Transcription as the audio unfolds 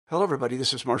Hello, everybody.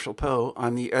 This is Marshall Poe.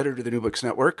 I'm the editor of the New Books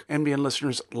Network. NBN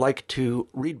listeners like to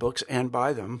read books and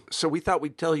buy them. So we thought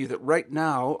we'd tell you that right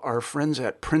now, our friends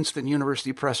at Princeton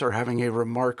University Press are having a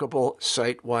remarkable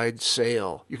site-wide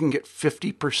sale. You can get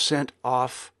 50%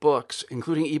 off books,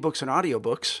 including ebooks and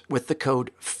audiobooks, with the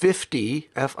code 50,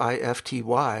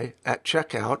 F-I-F-T-Y, at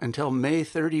checkout until May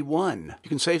 31. You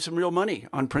can save some real money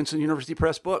on Princeton University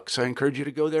Press books. I encourage you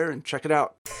to go there and check it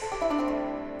out.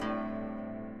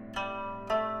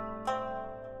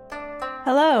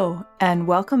 Hello, and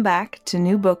welcome back to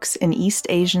New Books in East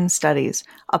Asian Studies,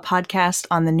 a podcast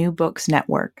on the New Books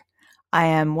Network. I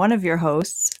am one of your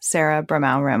hosts, Sarah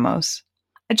Bramau Ramos.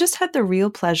 I just had the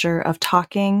real pleasure of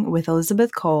talking with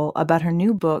Elizabeth Cole about her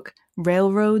new book,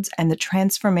 Railroads and the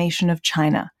Transformation of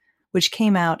China, which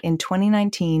came out in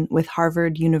 2019 with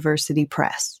Harvard University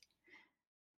Press.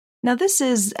 Now, this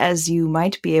is, as you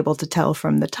might be able to tell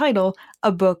from the title,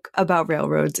 a book about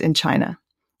railroads in China.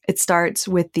 It starts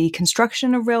with the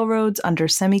construction of railroads under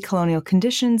semi-colonial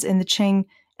conditions in the Qing,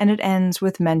 and it ends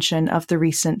with mention of the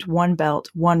recent One Belt,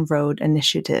 One Road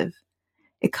initiative.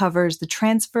 It covers the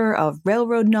transfer of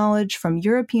railroad knowledge from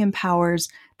European powers,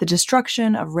 the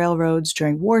destruction of railroads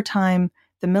during wartime,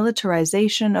 the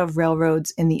militarization of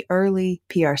railroads in the early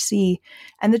PRC,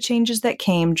 and the changes that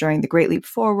came during the Great Leap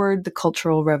Forward, the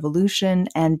Cultural Revolution,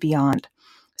 and beyond.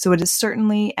 So it is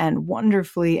certainly and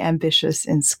wonderfully ambitious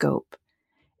in scope.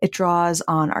 It draws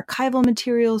on archival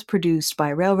materials produced by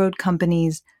railroad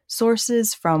companies,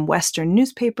 sources from Western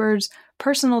newspapers,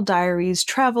 personal diaries,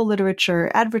 travel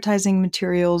literature, advertising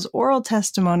materials, oral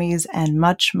testimonies, and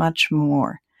much, much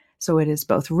more. So it is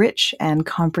both rich and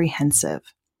comprehensive.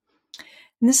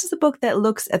 And this is a book that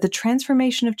looks at the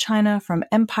transformation of China from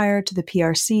empire to the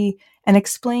PRC and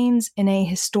explains in a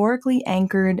historically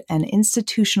anchored and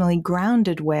institutionally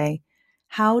grounded way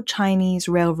how Chinese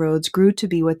railroads grew to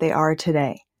be what they are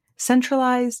today.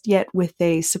 Centralized, yet with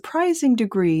a surprising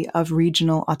degree of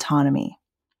regional autonomy.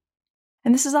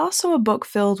 And this is also a book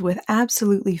filled with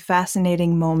absolutely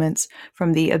fascinating moments,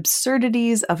 from the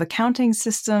absurdities of accounting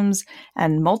systems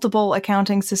and multiple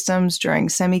accounting systems during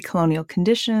semi-colonial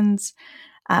conditions,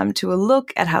 to a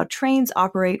look at how trains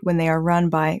operate when they are run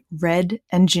by red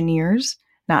engineers,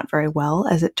 not very well,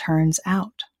 as it turns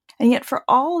out. And yet, for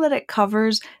all that it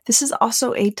covers, this is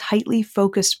also a tightly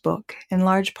focused book, in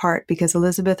large part because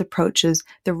Elizabeth approaches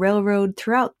the railroad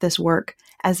throughout this work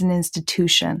as an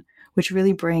institution, which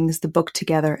really brings the book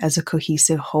together as a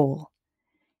cohesive whole.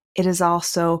 It is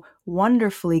also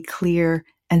wonderfully clear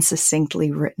and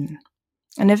succinctly written.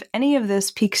 And if any of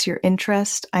this piques your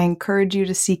interest, I encourage you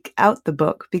to seek out the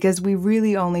book, because we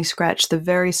really only scratch the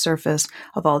very surface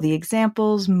of all the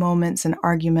examples, moments, and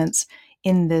arguments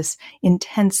in this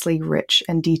intensely rich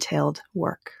and detailed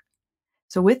work.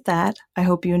 So with that, I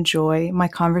hope you enjoy my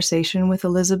conversation with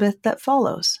Elizabeth that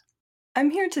follows.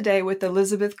 I'm here today with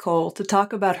Elizabeth Cole to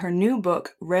talk about her new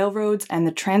book, Railroads and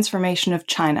the Transformation of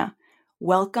China.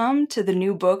 Welcome to the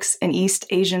New Books in East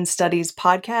Asian Studies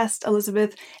podcast,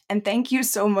 Elizabeth, and thank you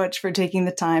so much for taking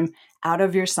the time out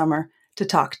of your summer to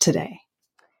talk today.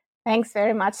 Thanks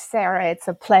very much, Sarah. It's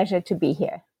a pleasure to be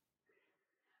here.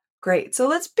 Great. So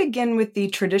let's begin with the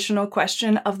traditional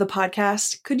question of the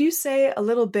podcast. Could you say a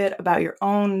little bit about your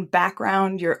own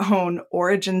background, your own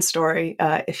origin story,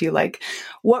 if you like?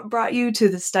 What brought you to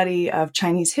the study of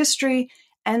Chinese history,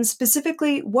 and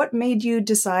specifically, what made you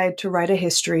decide to write a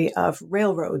history of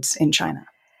railroads in China?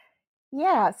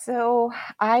 Yeah, so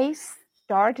I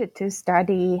started to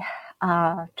study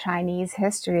Chinese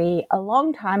history a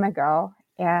long time ago.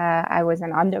 I was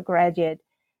an undergraduate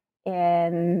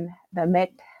in the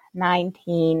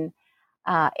mid-1980s.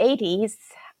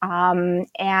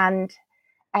 And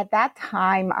at that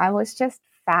time, I was just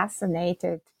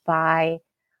fascinated by,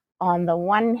 on the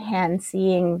one hand,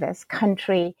 seeing this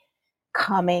country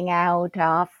coming out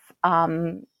of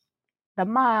the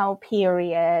Mao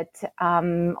period,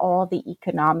 all the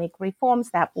economic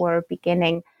reforms that were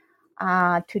beginning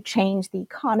to change the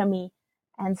economy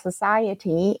and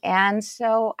society. And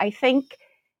so I think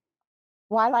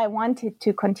while I wanted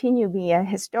to continue being a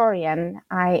historian,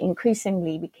 I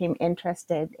increasingly became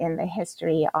interested in the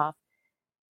history of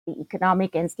the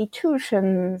economic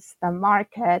institutions, the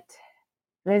market,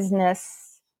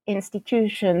 business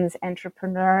institutions,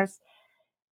 entrepreneurs.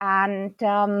 And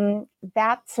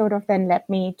that sort of then led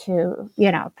me to,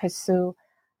 pursue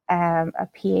a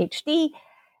PhD.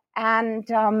 And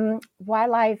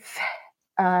while I've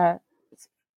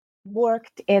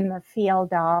worked in the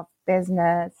field of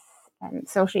business and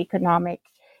socioeconomic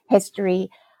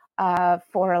history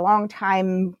for a long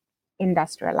time,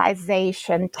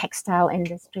 industrialization, textile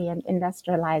industry and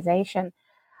industrialization,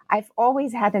 I've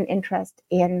always had an interest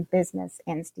in business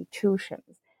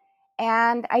institutions.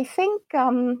 And I think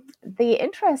the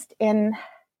interest in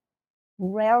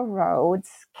railroads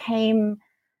came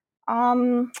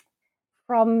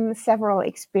from several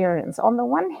experiences. On the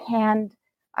one hand,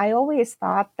 I always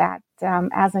thought that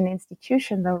as an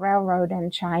institution, the railroad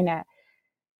in China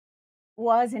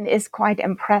was and is quite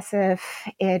impressive.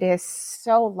 It is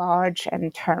so large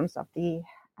in terms of the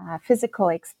physical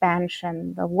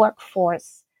expansion, the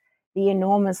workforce, the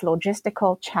enormous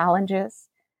logistical challenges.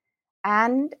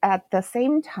 And at the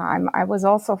same time, I was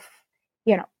also,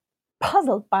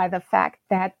 puzzled by the fact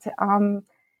that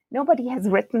nobody has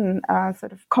written a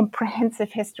sort of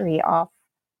comprehensive history of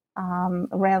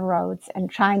railroads in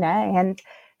China. And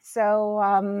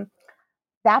so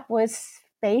that was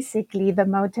basically the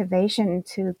motivation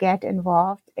to get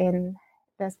involved in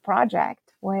this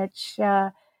project, which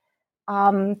took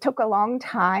a long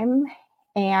time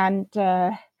and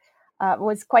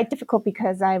was quite difficult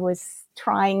because I was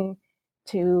trying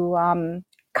to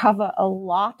cover a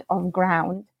lot of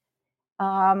ground.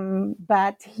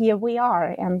 But here we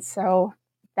are, and so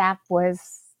that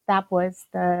was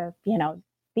the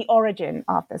origin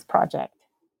of this project.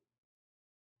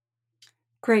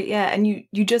 Great, yeah, and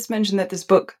you just mentioned that this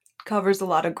book covers a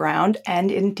lot of ground,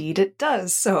 and indeed it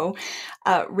does. So,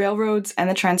 Railroads and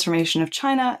the Transformation of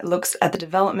China looks at the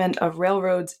development of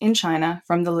railroads in China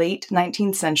from the late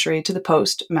 19th century to the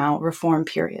post-Mao reform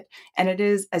period. And it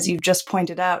is, as you've just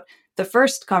pointed out, the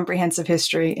first comprehensive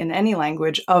history in any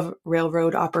language of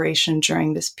railroad operation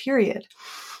during this period.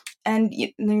 And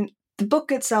the book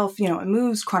itself, it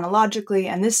moves chronologically,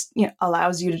 and this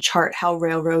allows you to chart how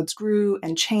railroads grew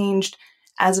and changed,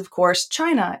 as of course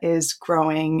China is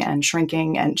growing and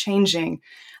shrinking and changing,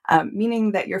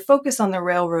 meaning that your focus on the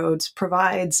railroads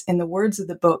provides, in the words of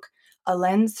the book, a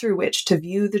lens through which to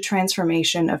view the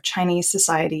transformation of Chinese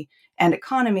society and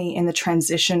economy in the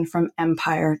transition from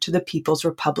empire to the People's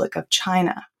Republic of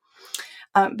China.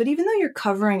 But even though you're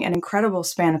covering an incredible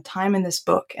span of time in this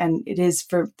book, and it is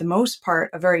for the most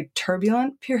part a very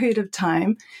turbulent period of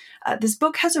time, this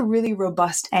book has a really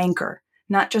robust anchor,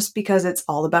 not just because it's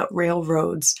all about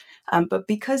railroads, but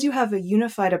because you have a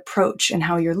unified approach in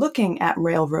how you're looking at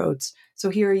railroads.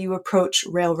 So here you approach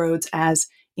railroads as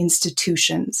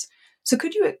institutions. So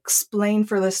could you explain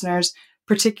for listeners,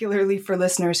 particularly for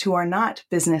listeners who are not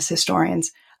business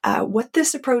historians, what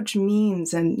this approach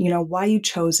means and why you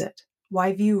chose it?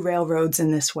 Why view railroads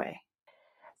in this way?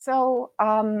 So,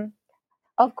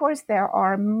 of course, there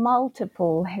are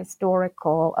multiple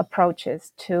historical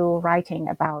approaches to writing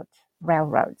about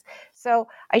railroads. So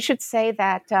I should say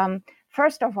that,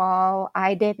 first of all,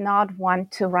 I did not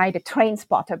want to write a train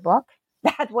spotter book.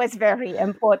 That was very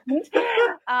important.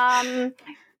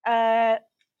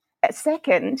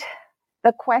 Second,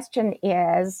 the question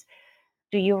is,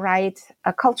 do you write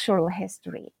a cultural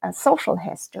history, a social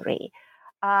history,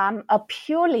 a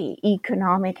purely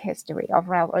economic history of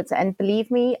railroads? And believe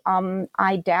me,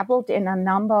 I dabbled in a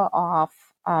number of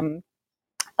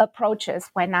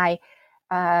approaches when I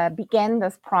began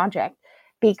this project,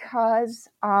 because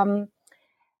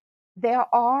there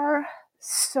are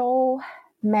so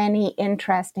many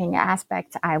interesting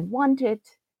aspects. I wanted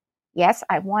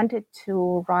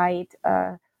to write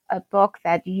a book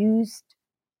that used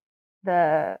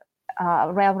the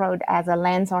railroad as a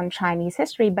lens on Chinese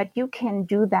history, but you can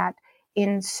do that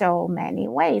in so many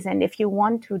ways. And if you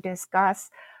want to discuss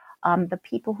the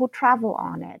people who travel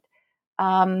on it,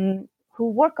 who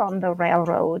work on the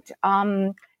railroad,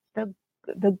 the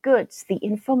goods, the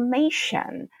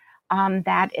information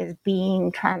that is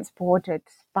being transported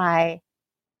by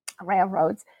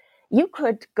railroads, you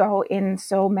could go in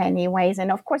so many ways.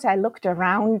 And of course, I looked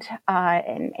around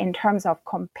in terms of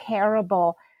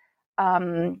comparable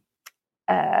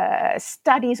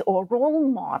studies or role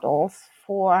models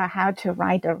for how to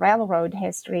write a railroad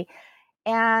history.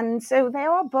 And so there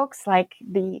are books like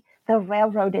the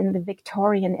Railroad in the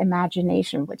Victorian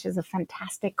Imagination, which is a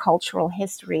fantastic cultural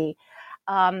history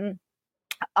of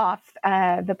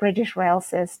the British rail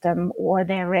system, or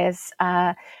there is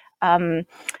the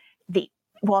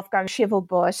Wolfgang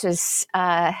Schivelbusch's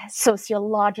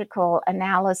sociological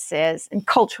analysis and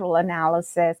cultural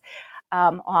analysis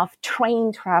of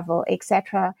train travel,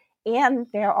 etc. And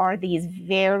there are these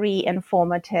very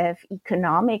informative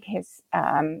economic histories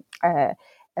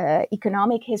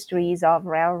of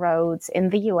railroads in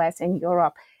the US and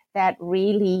Europe that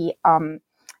really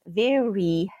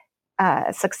very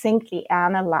succinctly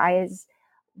analyze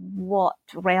what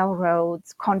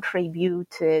railroads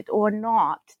contributed or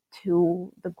not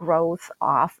to the growth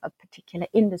of a particular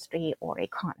industry or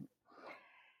economy.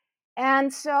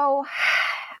 And so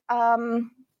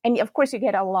and of course, you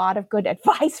get a lot of good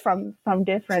advice from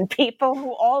different people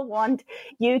who all want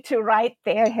you to write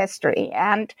their history.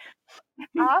 And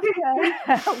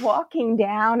after walking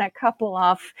down a couple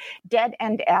of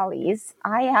dead-end alleys,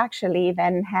 I actually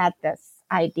then had this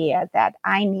idea that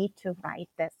I need to write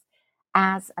this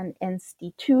as an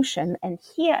institution. And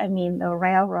here, I mean the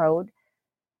railroad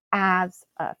as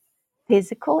a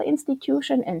physical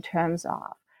institution in terms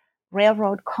of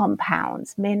railroad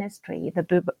compounds, ministry, the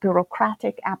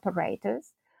bureaucratic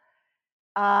apparatus,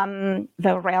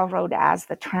 the railroad as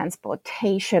the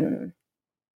transportation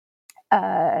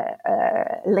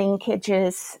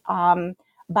linkages,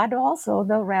 but also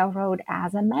the railroad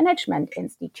as a management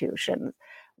institution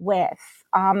with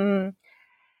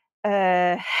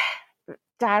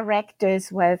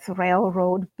directors, with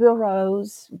railroad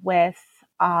bureaus, with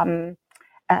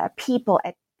people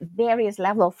at various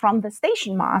levels, from the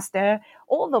station master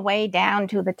all the way down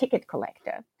to the ticket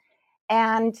collector.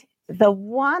 And the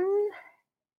one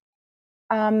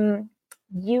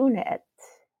unit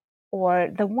or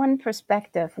the one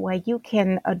perspective where you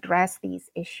can address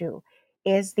these issues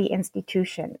is the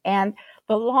institution. And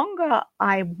the longer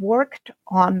I worked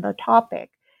on the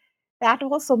topic, that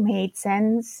also made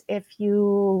sense if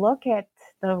you look at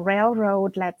the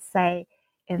railroad, let's say,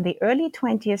 in the early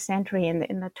 20th century and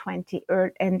in the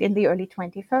early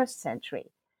 21st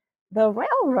century. The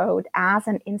railroad as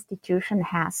an institution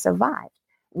has survived.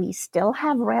 We still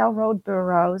have railroad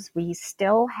bureaus. We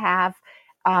still have,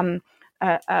 well,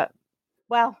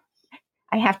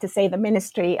 I have to say the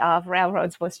Ministry of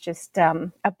Railroads was just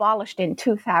abolished in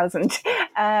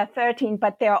 2013,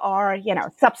 but there are,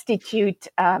 substitute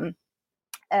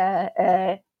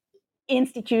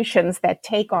institutions that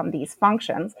take on these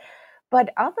functions.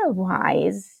 But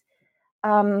otherwise,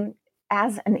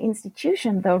 as an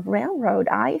institution, the railroad,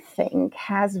 I think,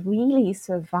 has really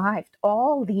survived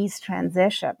all these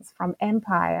transitions from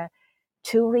empire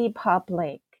to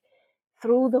republic,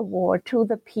 through the war to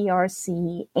the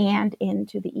PRC, and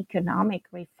into the economic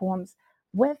reforms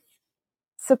with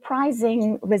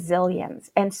surprising resilience.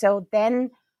 And so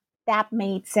then that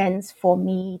made sense for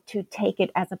me to take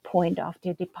it as a point of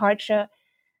the departure,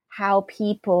 how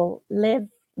people live,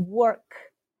 work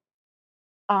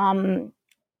in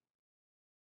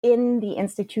the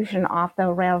institution of the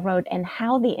railroad, and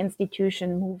how the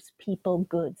institution moves people,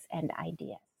 goods, and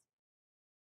ideas.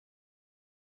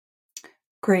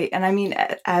 Great. And I mean,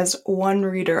 as one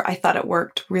reader, I thought it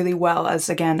worked really well as,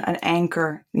 again, an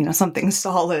anchor, something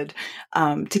solid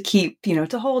to keep,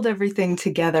 to hold everything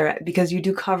together, because you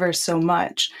do cover so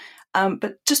much.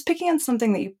 But just picking on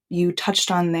something that you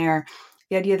touched on there,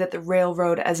 the idea that the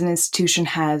railroad as an institution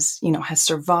has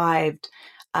survived,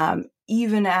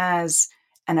 even as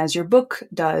your book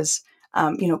does,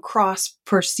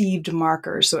 cross-perceived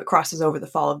markers. So it crosses over the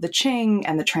fall of the Qing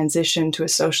and the transition to a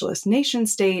socialist nation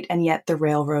state, and yet the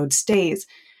railroad stays.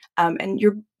 And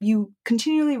you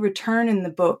continually return in the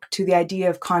book to the idea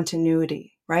of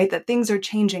continuity, right? That things are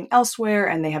changing elsewhere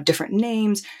and they have different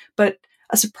names, but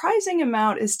a surprising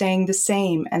amount is staying the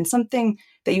same. And something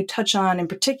that you touch on in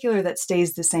particular that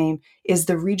stays the same is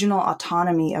the regional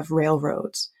autonomy of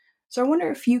railroads. So I wonder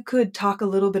if you could talk a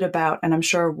little bit about, and I'm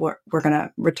sure we're going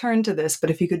to return to this, but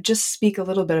if you could just speak a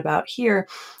little bit about here,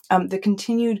 the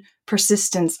continued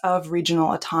persistence of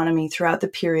regional autonomy throughout the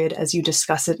period as you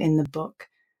discuss it in the book.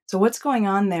 So what's going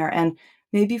on there? And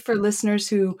maybe for listeners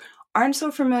who aren't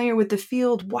so familiar with the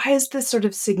field, why is this sort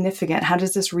of significant? How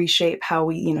does this reshape how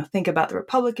we, think about the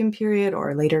Republican period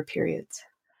or later periods?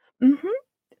 Mm-hmm.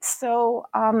 So,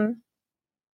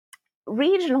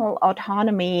 regional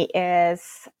autonomy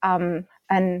is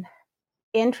an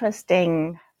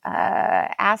interesting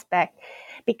aspect,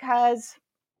 because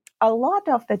a lot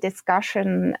of the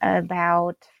discussion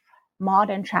about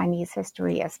modern Chinese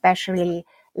history, especially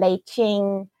late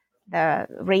Qing, the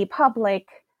Republic,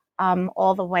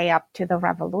 all the way up to the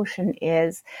Revolution,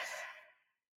 is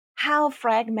how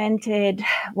fragmented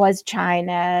was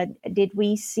China? Did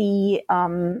we see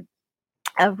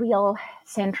a real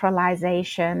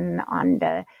centralization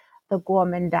under the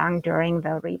Kuomintang during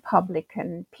the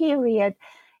Republican period?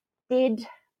 Did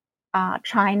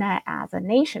China as a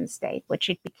nation state, which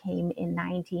it became in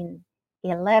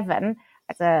 1911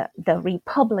 as the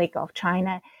Republic of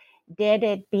China, did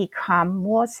it become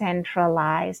more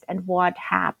centralized? And what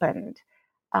happened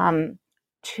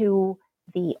to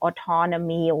the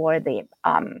autonomy or the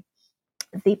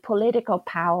political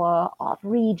power of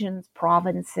regions,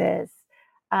 provinces,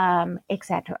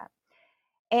 etc.?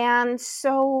 And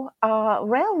so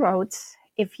railroads,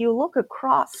 if you look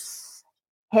across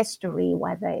history,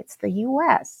 whether it's the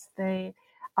US, the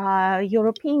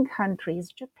European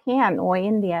countries, Japan, or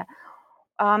India,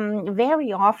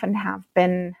 very often have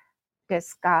been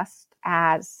discussed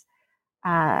as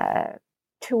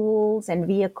tools and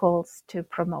vehicles to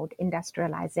promote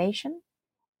industrialization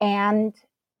and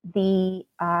the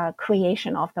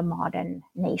creation of the modern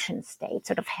nation state,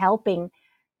 sort of helping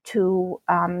to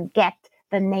get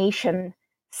the nation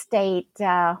state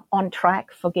on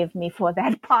track. Forgive me for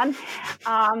that pun.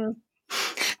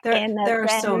 There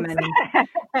are so many.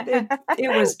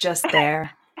 It was just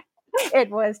there. It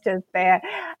was just there.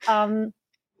 And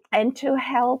to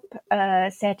help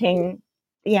setting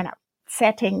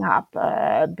up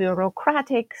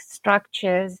bureaucratic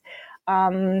structures,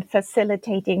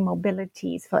 facilitating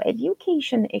mobilities for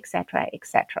education, etc.,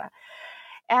 etc.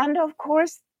 And of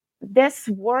course, this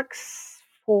works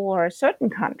for a certain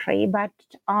country, but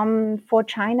for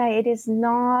China, it is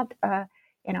not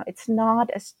it's not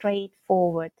a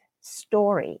straightforward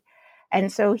story.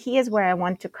 And so here's where I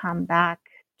want to come back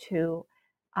to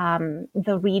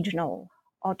the regional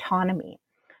autonomy.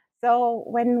 So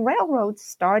when railroads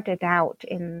started out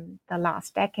in the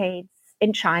last decades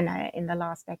in China, in the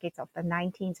last decades of the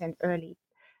 19th and early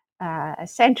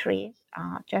century,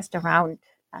 just around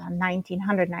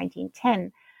 1900,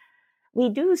 1910, we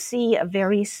do see a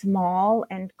very small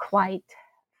and quite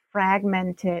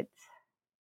fragmented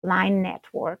line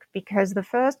network, because the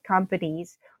first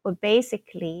companies were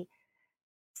basically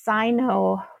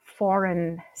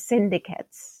Sino-foreign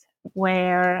syndicates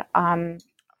where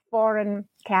foreign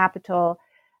capital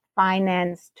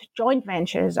financed joint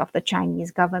ventures of the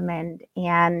Chinese government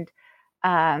and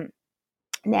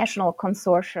national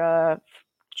consortia,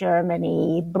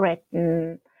 Germany,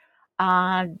 Britain,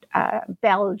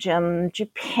 Belgium,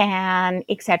 Japan,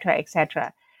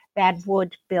 etc., that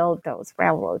would build those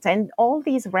railroads. And all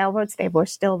these railroads, they were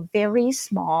still very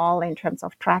small in terms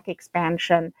of track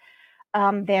expansion.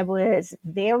 There was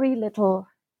very little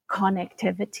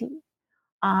connectivity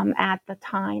at the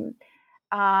time.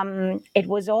 It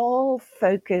was all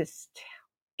focused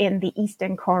in the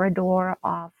Eastern Corridor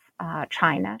of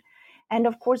China. And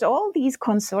of course, all these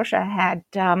consortia had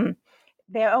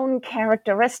their own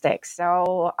characteristics.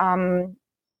 So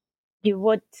you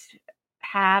would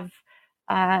have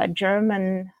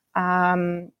German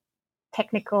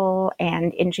technical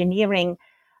and engineering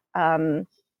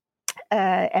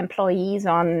employees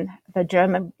on the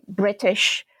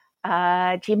German-British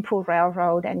Jinpu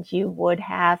Railroad, and you would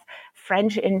have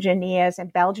French engineers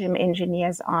and Belgian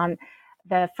engineers on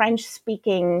the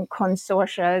French-speaking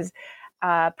consortia's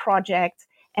projects.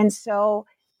 And so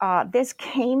this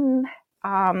came,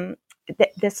 the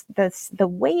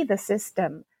way the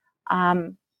system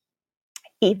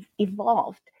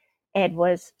evolved. It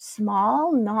was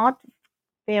small, not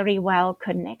very well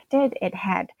connected. It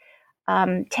had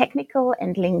technical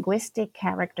and linguistic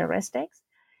characteristics.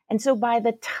 And so by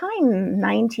the time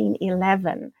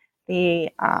 1911,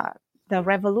 the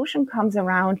revolution comes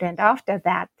around, and after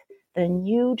that, the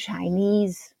new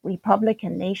Chinese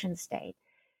Republican nation state,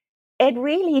 it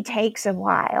really takes a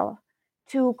while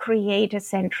to create a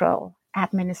central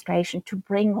administration, to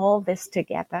bring all this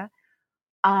together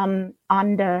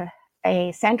under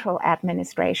a central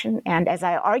administration. And as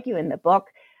I argue in the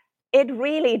book, it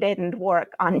really didn't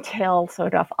work until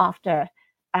sort of after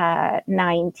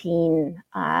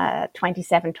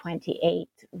 1927, 28,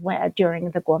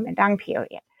 during the Kuomintang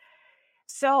period.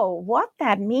 So what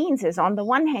that means is, on the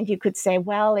one hand, you could say,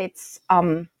 well, it's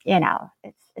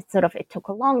sort of, it took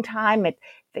a long time.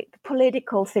 The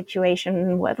political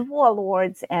situation with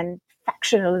warlords and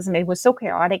factionalism, it was so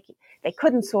chaotic, they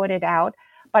couldn't sort it out.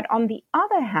 But on the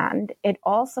other hand, it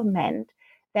also meant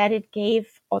that it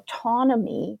gave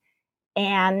autonomy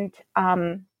and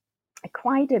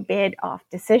quite a bit of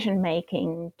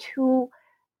decision-making to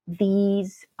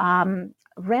these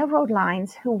railroad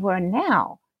lines, who were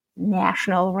now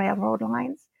national railroad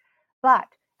lines, but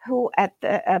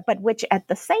which at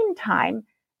the same time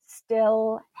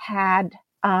still had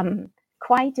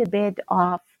quite a bit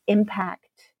of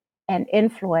impact and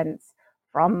influence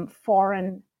from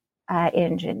foreign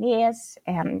engineers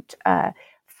and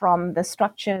from the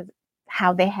structure,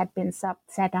 how they had been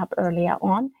set up earlier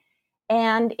on.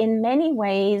 And in many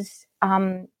ways,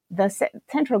 the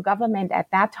central government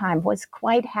at that time was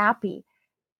quite happy,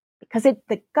 because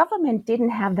the government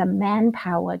didn't have the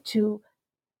manpower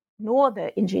nor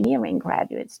the engineering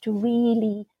graduates to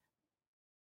really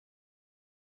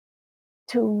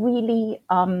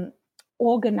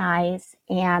organize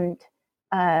and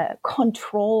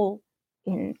control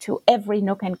into every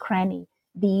nook and cranny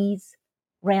these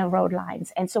railroad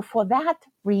lines. And so for that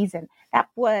reason, that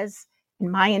was,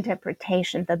 in my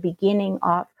interpretation, the beginning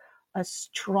of a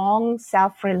strong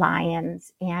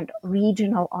self-reliance and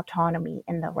regional autonomy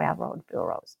in the railroad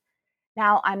bureaus.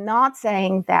 Now, I'm not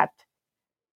saying that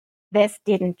this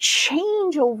didn't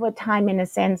change over time in a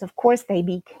sense. Of course, they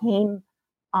became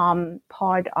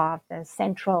part of the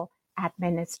central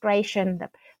administration. The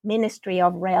Ministry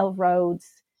of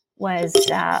Railroads was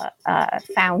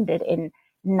founded in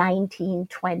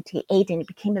 1928, and it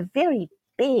became a very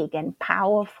big and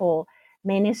powerful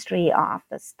ministry of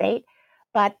the state.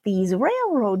 But these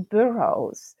railroad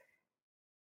bureaus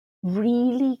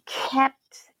really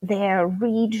kept their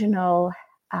regional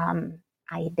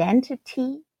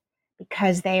identity,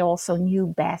 because they also knew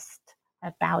best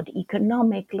about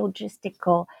economic,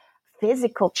 logistical,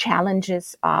 physical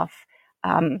challenges of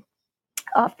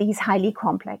these highly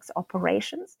complex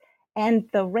operations. And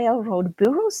the railroad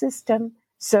bureau system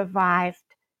survived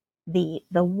the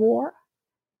war,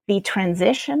 the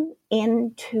transition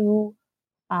into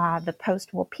the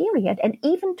post-war period. And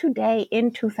even today,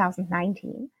 in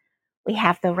 2019, we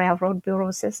have the railroad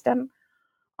bureau system.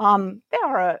 There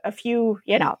are a few,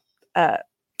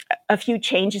 a few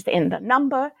changes in the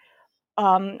number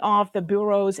of the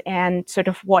bureaus and sort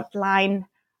of what line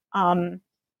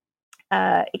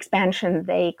expansion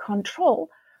they control,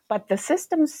 but the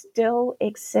system still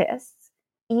exists,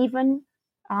 even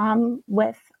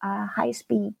with high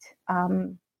speed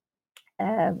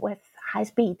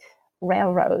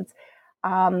railroads.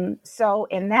 So,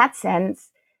 in that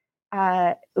sense,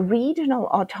 regional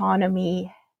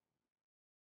autonomy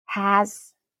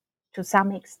has, to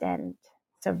some extent,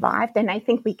 survived, and I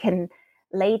think we can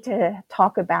later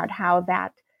talk about how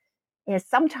that is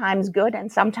sometimes good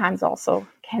and sometimes also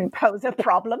can pose a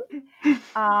problem,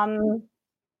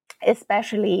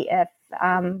 especially if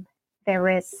there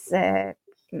is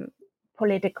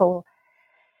political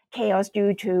chaos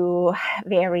due to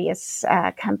various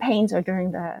campaigns or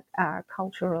during the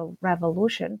Cultural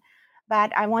Revolution.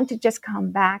 But I want to just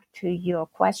come back to your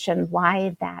question,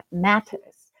 why that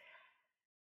matters.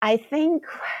 I think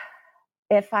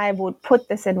if I would put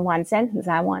this in one sentence,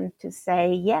 I want to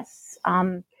say, yes,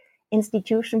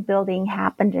 institution building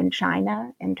happened in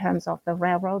China in terms of the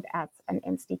railroad as an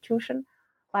institution,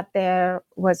 but there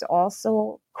was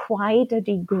also quite a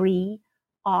degree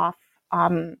of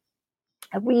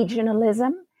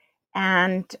regionalism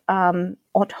and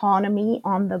autonomy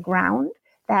on the ground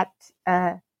that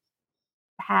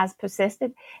has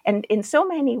persisted. And in so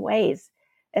many ways,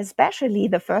 especially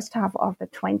the first half of the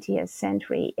 20th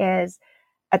century, is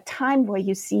a time where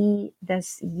you see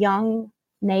this young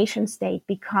nation state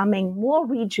becoming more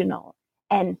regional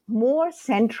and more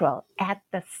central at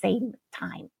the same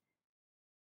time.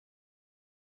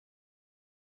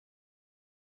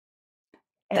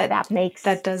 That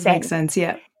does sense. make sense,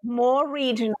 yeah. More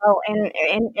regional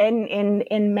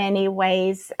in many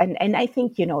ways. And I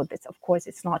think, this, of course,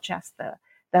 it's not just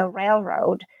the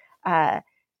railroad. The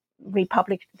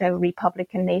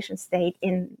Republican nation state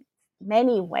in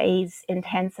many ways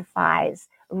intensifies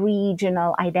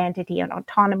regional identity and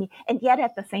autonomy. And yet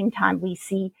at the same time, we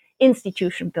see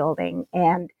institution building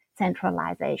and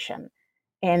centralization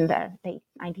in the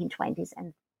 1920s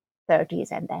and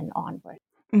 30s and then onward.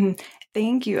 Mm-hmm.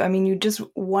 Thank you. I mean, you just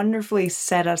wonderfully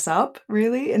set us up,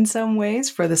 really, in some ways,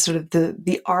 for the sort of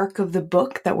the arc of the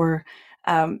book that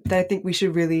that I think we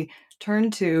should really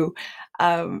turn to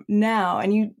now.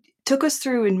 And you took us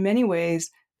through, in many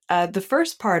ways, the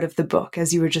first part of the book,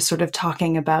 as you were just sort of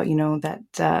talking about,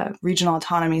 that regional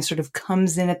autonomy sort of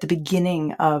comes in at the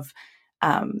beginning of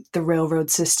the railroad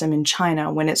system in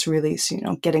China when it's really,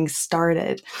 getting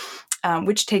started.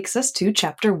 Which takes us to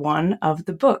chapter 1 of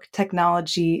the book,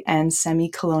 Technology and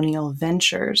Semi-Colonial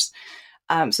Ventures.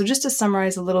 So just to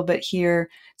summarize a little bit here,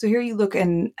 so here you look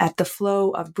at the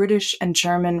flow of British and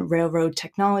German railroad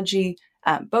technology,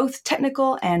 both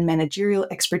technical and managerial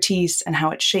expertise, and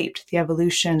how it shaped the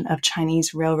evolution of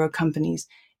Chinese railroad companies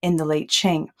in the late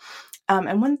Qing.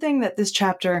 And one thing that this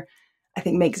chapter, I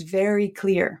think, makes very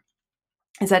clear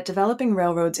is that developing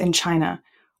railroads in China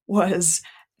was,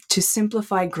 to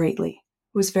simplify greatly,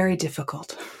 was very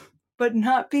difficult, but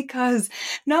not because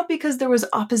there was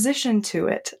opposition to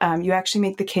it. You actually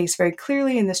make the case very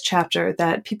clearly in this chapter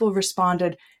that people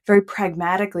responded very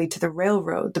pragmatically to the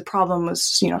railroad. The problem was,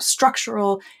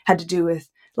 structural, had to do with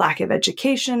lack of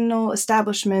educational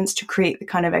establishments to create the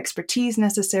kind of expertise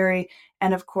necessary.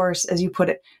 And of course, as you put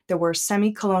it, there were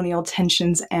semi-colonial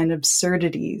tensions and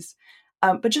absurdities.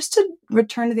 But just to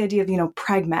return to the idea of,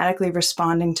 pragmatically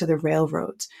responding to the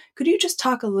railroads, could you just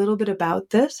talk a little bit about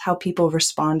this, how people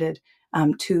responded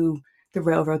to the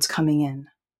railroads coming in?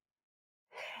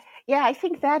 Yeah, I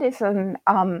think that is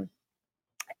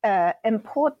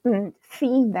important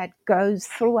theme that goes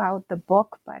throughout the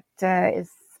book, but is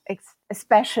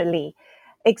especially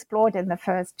explored in the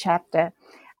first chapter.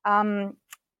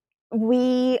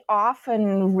 We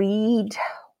often read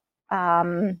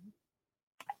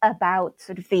about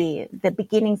sort of the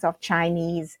beginnings of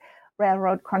Chinese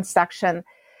railroad construction,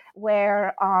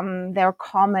 where there are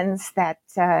comments that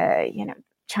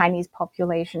Chinese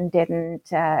population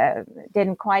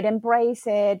didn't quite embrace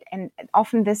it, and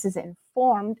often this is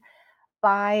informed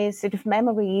by sort of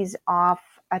memories of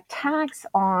attacks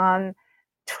on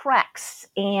tracks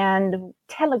and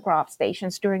telegraph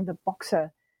stations during the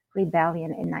Boxer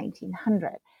Rebellion in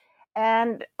 1900.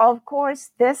 And of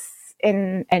course,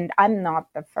 and I'm not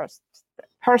the first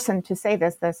person to say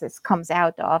this, comes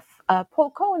out of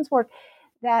Paul Cohen's work,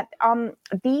 that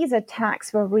these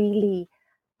attacks were really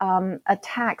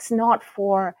attacks not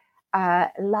for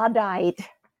Luddite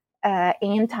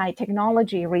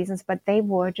anti-technology reasons, but they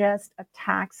were just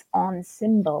attacks on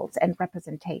symbols and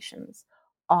representations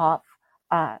of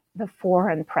the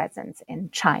foreign presence in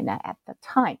China at the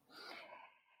time.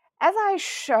 As I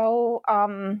show,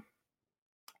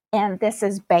 and this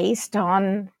is based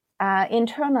on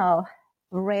internal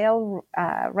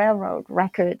railroad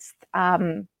records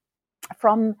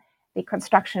from the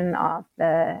construction of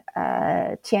the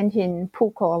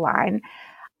Tianjin-Pukou line,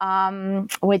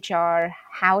 which are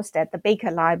housed at the Baker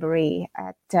Library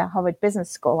at Harvard Business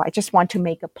School. I just want to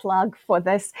make a plug for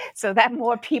this so that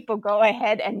more people go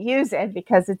ahead and use it,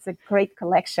 because it's a great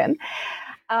collection.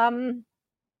 And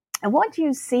what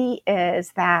you see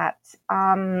is that,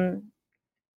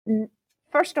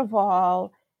 first of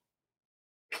all,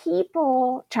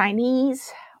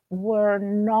 Chinese were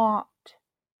not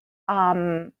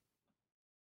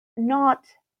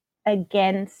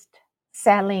against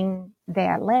selling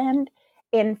their land.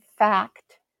 In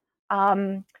fact,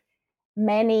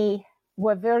 many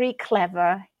were very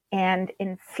clever and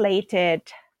inflated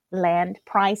land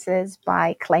prices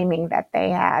by claiming that they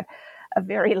had a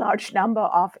very large number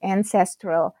of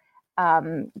ancestral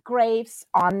graves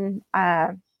on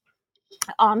their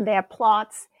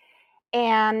plots.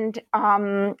 And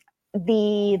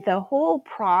the whole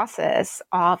process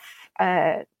of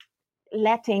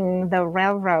letting the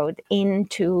railroad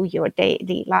into your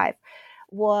daily life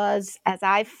was, as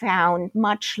I found,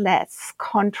 much less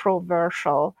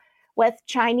controversial, with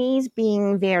Chinese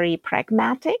being very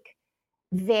pragmatic,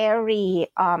 very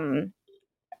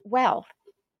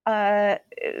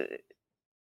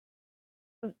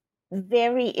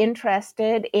very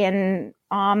interested in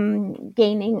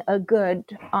gaining a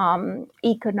good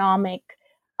economic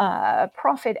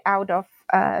profit out of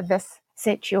this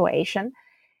situation,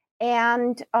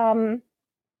 and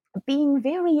being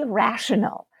very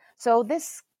rational. So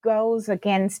this goes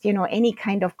against, any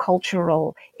kind of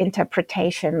cultural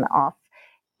interpretation of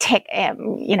technology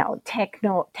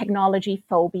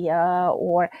phobia,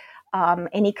 or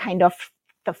any kind of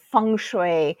the feng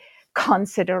shui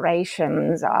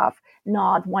considerations of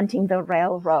not wanting the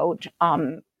railroad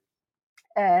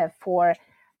for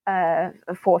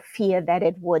fear that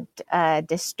it would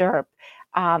disturb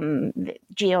the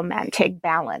geomantic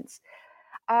balance.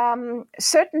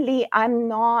 Certainly, I'm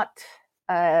not.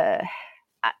 I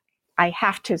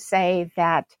have to say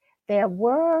that there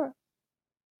were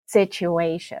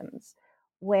situations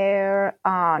where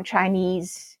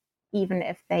Chinese, even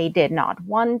if they did not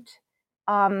want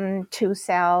to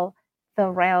sell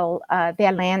their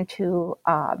land to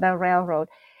the railroad,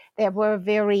 there were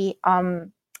very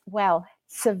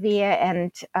severe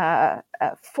and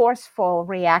forceful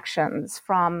reactions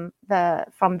from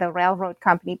the railroad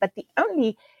company. But the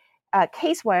only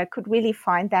case where I could really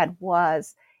find that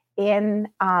was in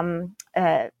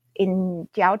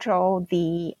Jiaozhou,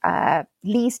 the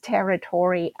leased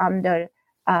territory under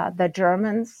the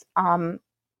Germans,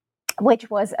 which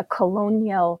was a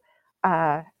colonial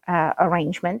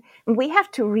arrangement. And we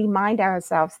have to remind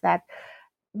ourselves that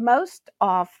most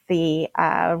of the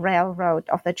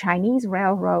Chinese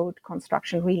railroad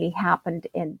construction really happened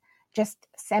in just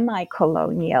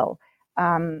semi-colonial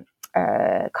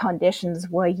conditions,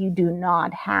 where you do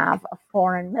not have a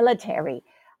foreign military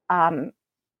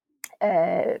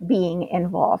being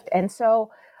involved. And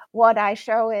so what I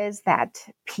show is that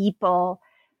people,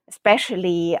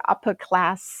 especially upper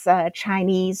class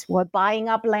Chinese, were buying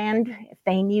up land if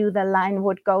they knew the line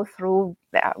would go through,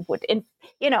 would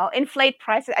inflate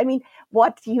prices. I mean,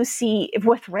 what you see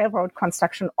with railroad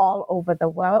construction all over the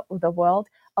world,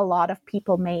 a lot of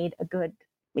people made a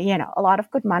lot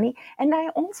of good money. And I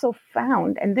also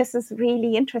found, and this is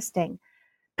really interesting,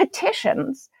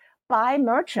 petitions by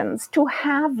merchants to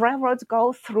have railroads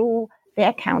go through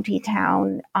their county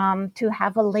town to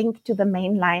have a link to the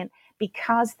main line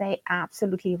because they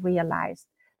absolutely realized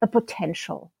the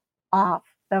potential of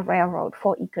the railroad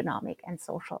for economic and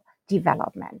social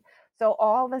development. So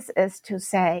all this is to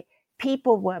say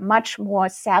people were much more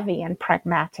savvy and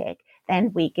pragmatic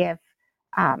than we give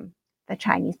the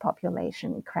Chinese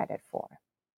population credit for.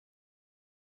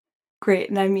 Great.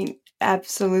 And I mean,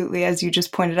 absolutely, as you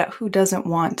just pointed out, who doesn't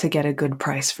want to get a good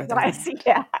price for their land?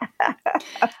 Yeah.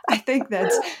 I think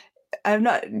that's, I'm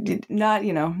not,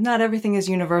 not everything is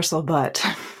universal, but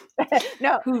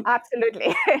no,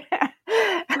 absolutely.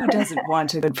 Who doesn't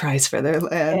want a good price for their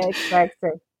land?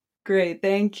 Exactly. Great,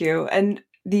 thank you. And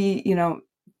the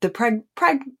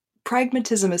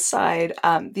pragmatism aside,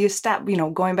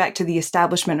 going back to the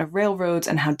establishment of railroads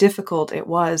and how difficult it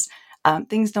was,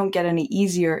 things don't get any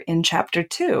easier in Chapter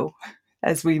 2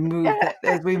 as we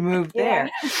move there.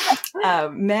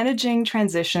 Managing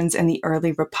transitions in the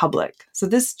early republic. So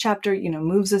this chapter,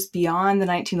 moves us beyond the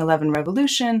 1911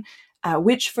 revolution,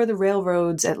 which for the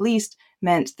railroads at least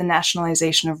meant the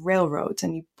nationalization of railroads.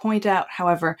 And you point out,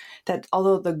 however, that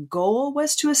although the goal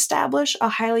was to establish a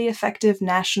highly effective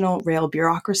national rail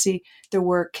bureaucracy, there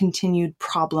were continued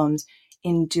problems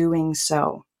in doing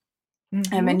so.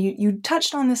 Mm-hmm. And you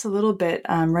touched on this a little bit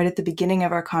right at the beginning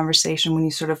of our conversation when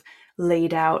you sort of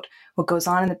laid out what goes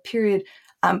on in the period.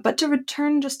 But to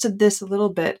return just to this a little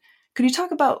bit, could you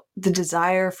talk about the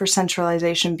desire for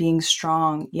centralization being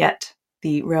strong, yet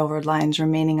the railroad lines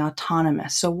remaining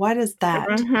autonomous? So why does that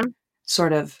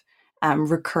sort of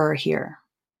recur here?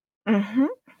 Mm-hmm.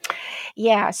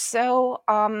 Yeah, so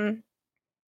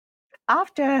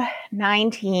after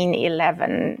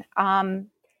 1911,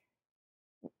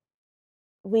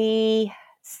 we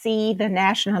see the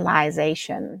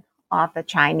nationalization of the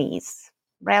Chinese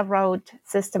railroad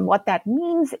system. What that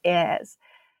means is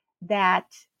that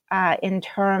in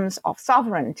terms of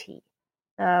sovereignty,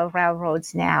 the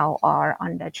railroads now are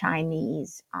under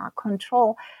Chinese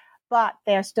control, but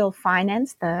they're still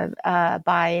financed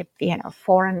by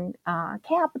foreign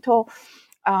capital,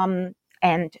 and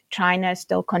China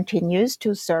still continues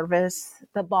to service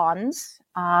the bonds,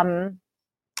 and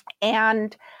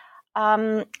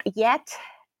yet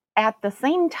at the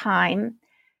same time,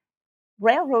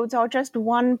 railroads are just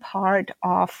one part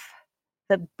of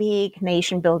the big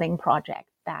nation building project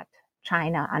that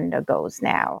China undergoes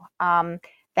now.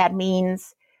 That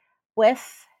means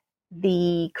with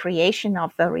the creation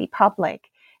of the republic,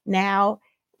 now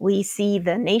we see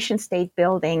the nation state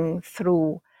building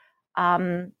through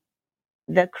the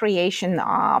creation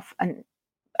of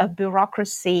a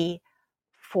bureaucracy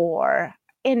for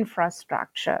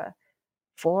infrastructure,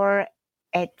 for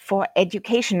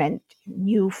education and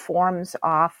new forms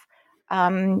of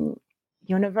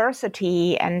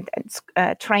university and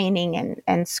training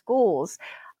and schools,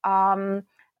 a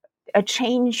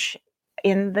change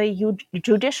in the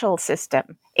judicial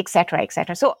system, et cetera, et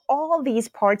cetera. So all these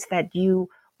parts that you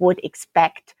would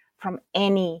expect from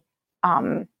any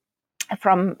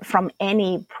from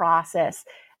any process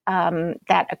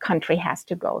that a country has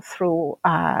to go through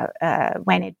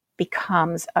when it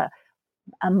becomes a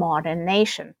modern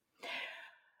nation.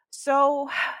 So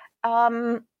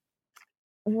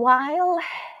while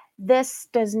this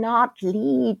does not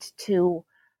lead to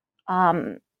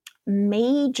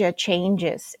major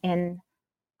changes in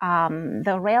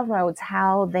the railroads,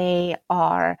 how they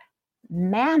are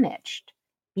managed,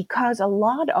 because a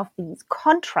lot of these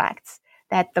contracts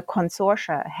that the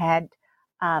consortia had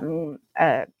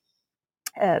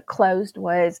closed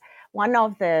was one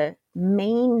of the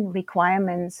main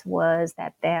requirements was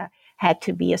that there had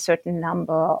to be a certain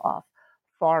number of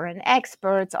foreign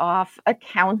experts, of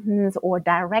accountants or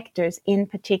directors in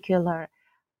particular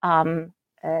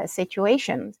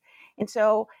situations. And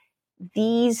so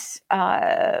these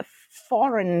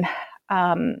foreign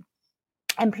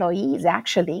employees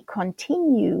actually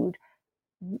continued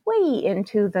way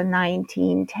into the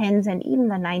 1910s and even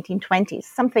the 1920s,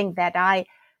 something that I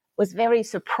was very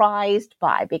surprised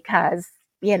by because,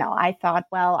 I thought,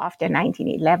 well, after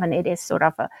 1911, it is sort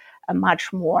of a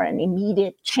much more an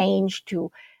immediate change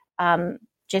to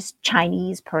just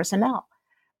Chinese personnel.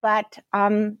 But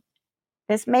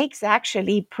this makes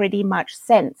actually pretty much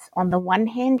sense. On the one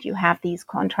hand, you have these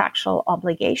contractual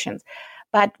obligations.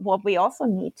 But what we also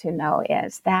need to know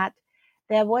is that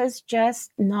there was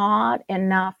just not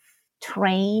enough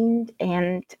trained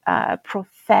and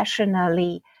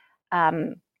professionally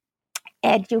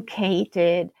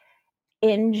educated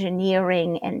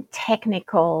engineering and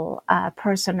technical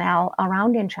personnel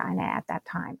around in China at that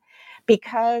time.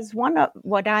 Because one of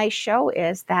what I show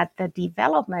is that the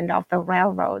development of the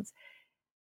railroads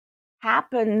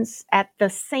happens at the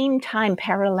same time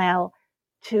parallel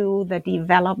to the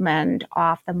development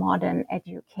of the modern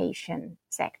education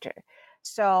sector.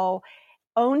 So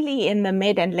only in the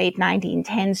mid and late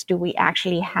 1910s do we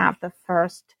actually have the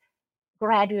first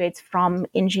graduates from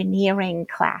engineering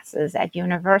classes at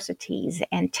universities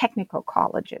and technical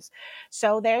colleges.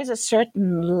 So there's a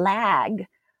certain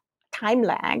time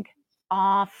lag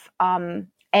of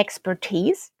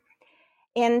expertise.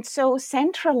 And so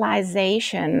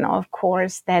centralization, of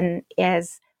course, then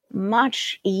is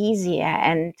much easier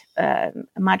and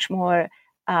much more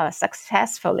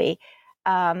successfully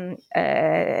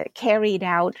carried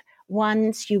out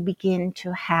once you begin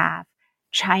to have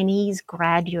Chinese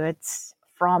graduates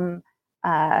from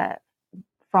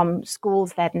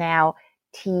schools that now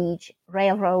teach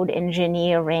railroad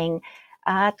engineering,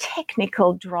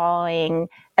 technical drawing,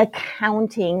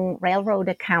 accounting, railroad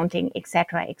accounting,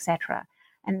 etc., etc.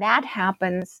 And that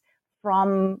happens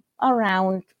from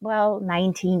around,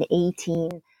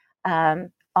 1918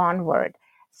 onward.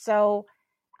 So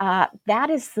that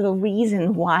is the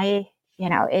reason why,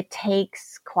 it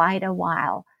takes quite a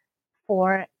while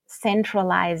for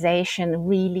centralization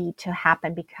really to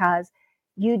happen, because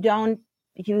you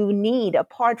need,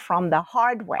 apart from the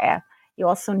hardware, you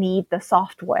also need the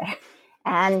software.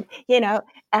 And,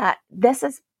 this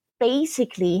is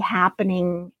basically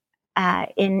happening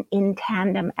in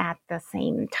tandem at the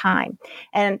same time.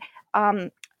 And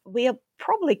we'll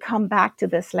probably come back to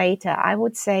this later. I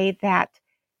would say that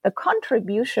the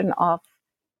contribution of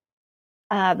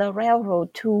the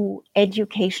railroad to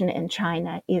education in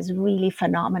China is really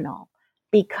phenomenal,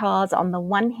 because on the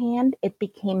one hand, it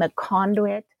became a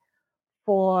conduit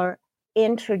for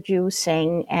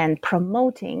introducing and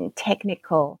promoting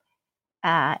technical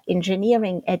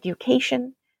engineering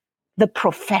education. The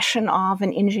profession of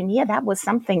an engineer, that was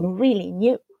something really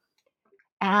new.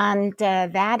 And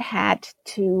that had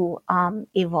to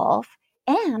evolve.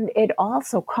 And it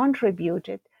also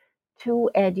contributed to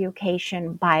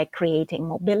education by creating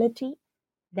mobility,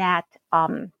 that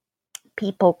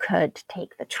people could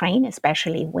take the train,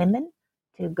 especially women,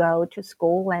 to go to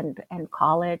school and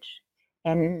college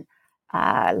in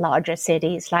larger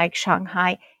cities like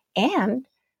Shanghai. And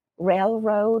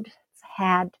railroads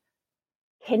had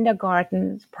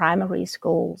kindergartens, primary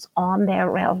schools on their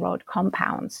railroad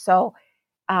compounds. So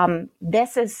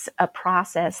this is a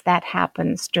process that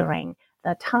happens during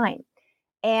the time.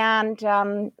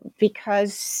 And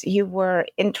because you were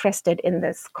interested in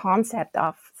this concept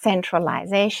of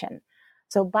centralization,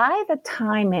 so by the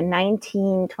time in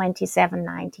 1927,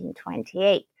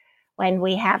 1928, when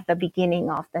we have the beginning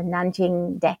of the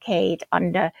Nanjing Decade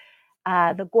under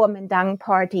the Kuomintang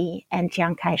Party and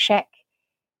Chiang Kai-shek,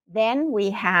 then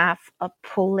we have a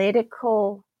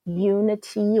political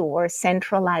unity or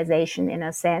centralization, in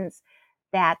a sense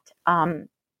that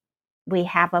we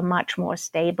have a much more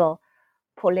stable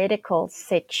political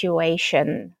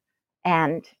situation,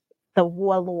 and the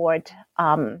warlord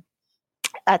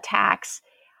attacks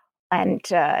and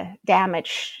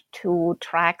damage to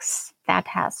tracks that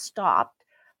has stopped.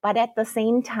 But at the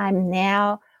same time,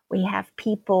 now we have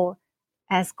people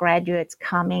as graduates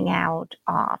coming out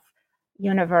of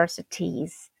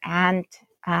universities and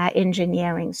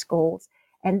engineering schools,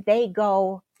 and they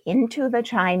go into the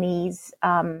Chinese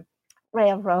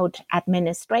railroad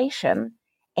administration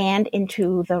and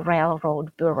into the railroad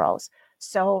bureaus.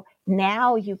 So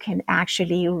now you can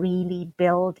actually really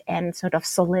build and sort of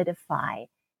solidify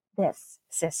this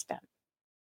system.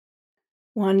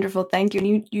 Wonderful. Thank you.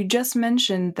 And you just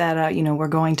mentioned that, we're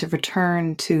going to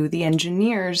return to the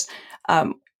engineers,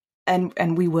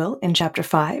 and we will in chapter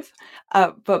 5.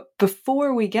 But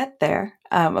before we get there,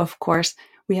 of course,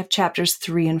 we have chapters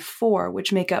 3 and 4,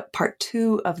 which make up part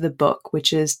 2 of the book,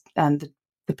 which is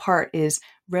the part is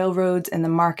Railroads in the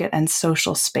Market and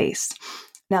Social Space.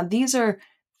 Now, these are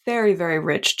very, very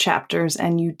rich chapters,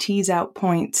 and you tease out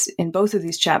points in both of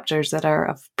these chapters that are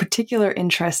of particular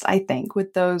interest, I think,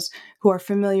 with those who are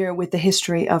familiar with the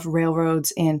history of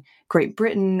railroads in Great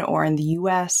Britain or in the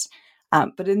US.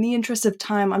 But in the interest of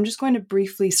time, I'm just going to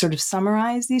briefly sort of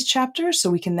summarize these chapters so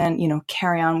we can then,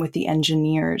 carry on with the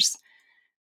engineers.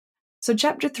 So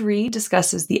chapter 3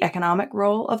 discusses the economic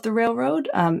role of the railroad,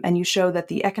 and you show that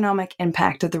the economic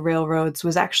impact of the railroads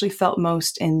was actually felt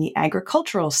most in the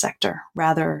agricultural sector,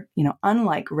 rather,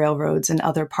 unlike railroads in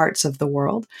other parts of the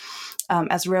world,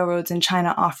 as railroads in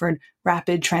China offered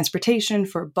rapid transportation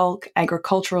for bulk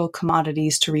agricultural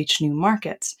commodities to reach new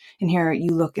markets. And here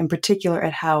you look in particular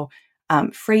at how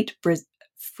freight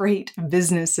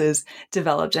businesses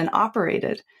developed and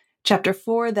operated. Chapter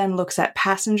 4 then looks at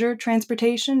passenger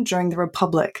transportation during the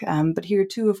Republic. But here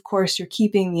too, of course, you're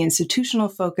keeping the institutional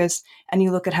focus, and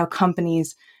you look at how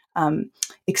companies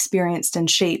experienced and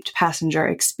shaped passenger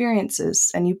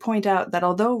experiences. And you point out that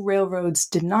although railroads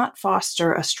did not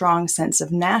foster a strong sense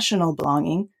of national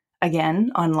belonging,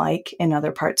 again, unlike in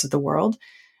other parts of the world,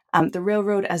 the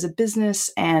railroad as a business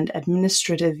and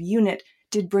administrative unit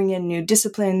did bring in new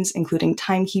disciplines, including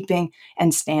timekeeping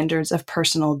and standards of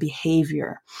personal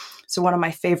behavior. So one of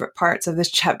my favorite parts of this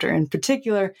chapter in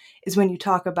particular is when you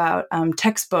talk about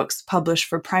textbooks published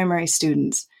for primary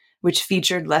students, which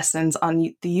featured lessons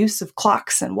on the use of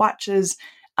clocks and watches,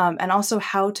 and also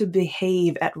how to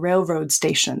behave at railroad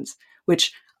stations,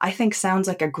 which I think sounds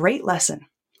like a great lesson.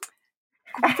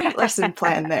 Great lesson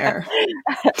plan there.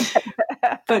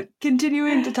 But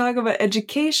continuing to talk about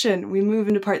education, we move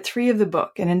into part 3 of the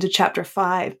book and into chapter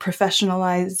 5,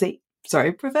 professionalizing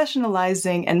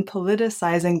and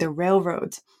politicizing the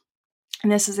railroads.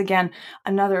 And this is, again,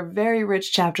 another very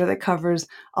rich chapter that covers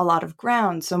a lot of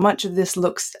ground. So much of this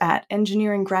looks at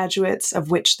engineering graduates, of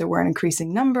which there were an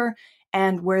increasing number,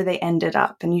 and where they ended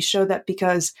up. And you show that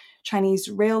because Chinese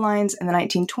rail lines in the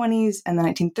 1920s and the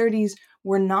 1930s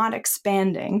were not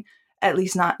expanding, at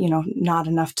least not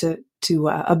enough to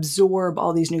absorb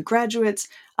all these new graduates.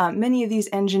 Many of these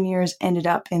engineers ended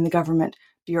up in the government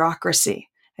bureaucracy.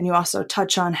 And you also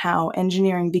touch on how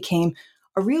engineering became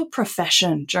a real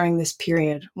profession during this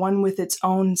period, one with its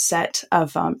own set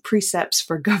of precepts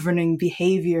for governing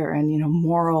behavior and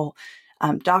moral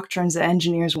doctrines that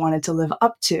engineers wanted to live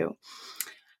up to.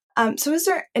 So is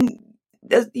there, and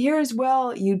here as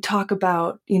well, you talk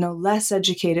about less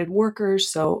educated workers,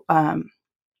 so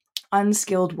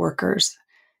unskilled workers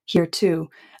here too.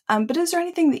 But is there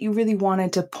anything that you really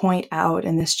wanted to point out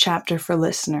in this chapter for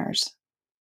listeners?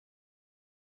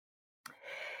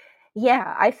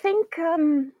 Yeah, I think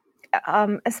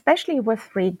especially with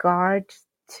regard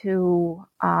to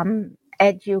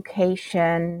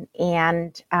education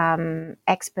and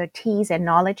expertise and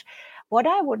knowledge, what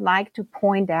I would like to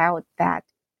point out that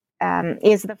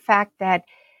is the fact that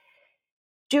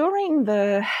during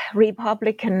the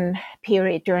Republican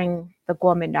period, during the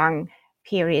Kuomintang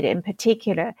period in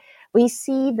particular, we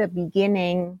see the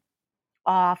beginning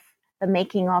of the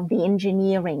making of the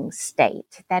engineering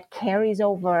state that carries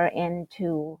over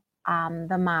into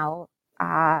the Mao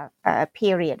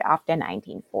period after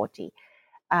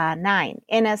 1949,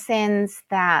 in a sense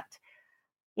that,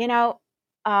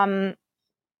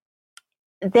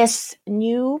 this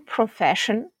new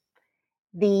profession,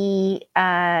 the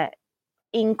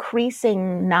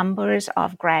increasing numbers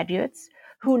of graduates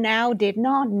who now did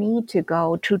not need to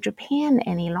go to Japan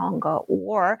any longer,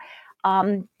 or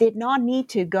did not need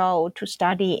to go to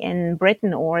study in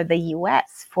Britain or the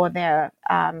US for their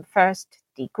first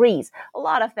degrees. A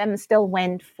lot of them still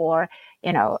went for,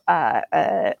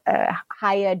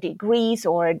 higher degrees,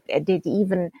 or did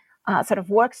even sort of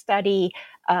work study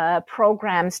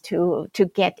programs to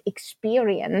get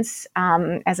experience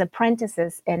as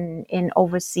apprentices in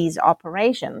overseas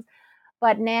operations.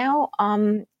 But now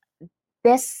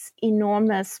this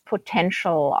enormous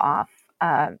potential of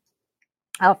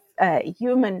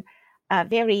human,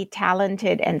 very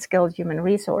talented and skilled human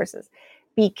resources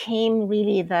became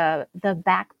really the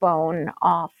backbone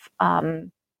of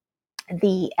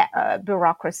the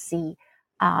bureaucracy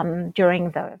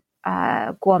during the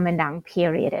Kuomintang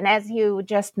period. And as you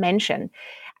just mentioned,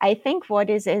 I think what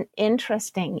is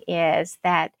interesting is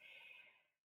that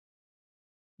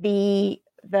the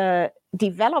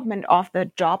development of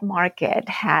the job market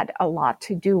had a lot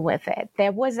to do with it.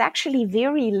 There was actually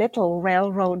very little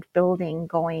railroad building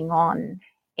going on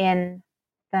in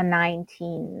the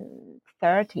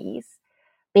 1930s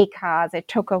because it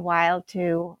took a while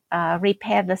to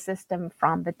repair the system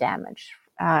from the damage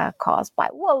caused by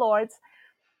warlords.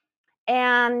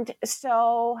 And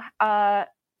so by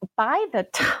the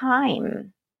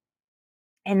time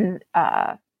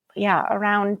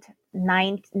around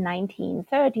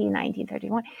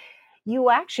 1931, you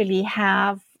actually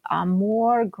have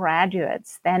more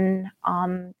graduates than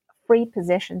free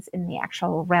positions in the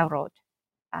actual railroad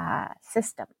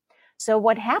system. So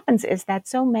what happens is that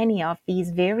so many of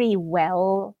these very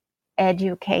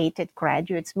well-educated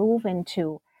graduates move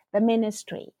into the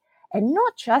ministry, and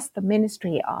not just the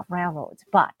Ministry of Railroads,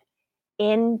 but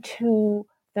into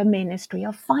the Ministry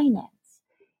of Finance,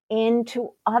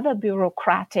 into other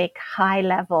bureaucratic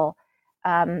high-level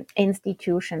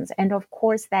institutions. And of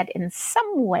course, that in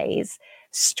some ways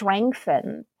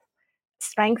strengthens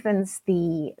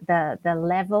the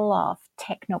level of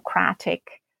technocratic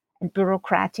and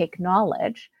bureaucratic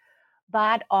knowledge.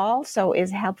 but also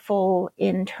is helpful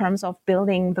in terms of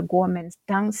building the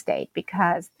Kuomintang state,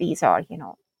 because these are,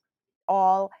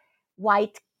 all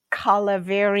white collar,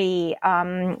 very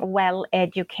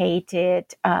well-educated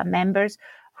members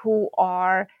who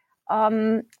are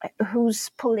whose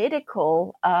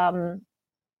political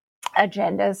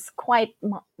agendas quite,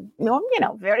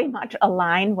 very much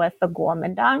align with the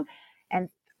Kuomintang. And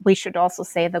we should also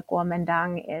say the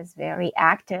Kuomintang is very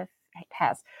active. It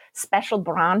has special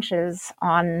branches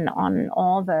on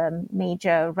all the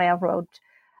major railroad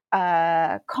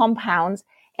compounds.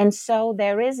 And so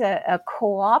there is a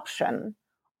co-option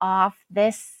of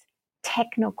this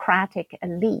technocratic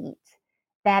elite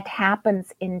that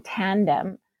happens in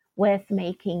tandem with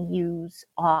making use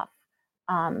of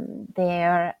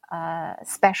their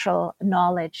special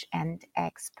knowledge and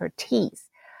expertise.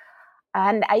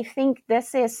 And I think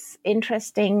this is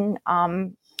interesting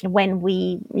when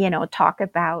we, talk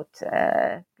about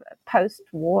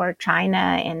post-war China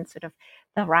and sort of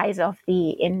the rise of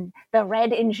the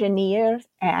red engineers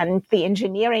and the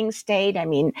engineering state. I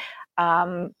mean,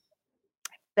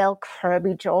 Bill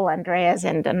Kirby, Joel Andreas,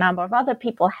 and a number of other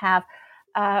people have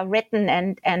written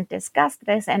and discussed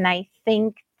this. And I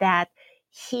think that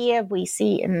here we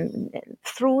see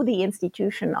through the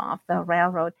institution of the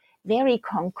railroad very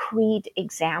concrete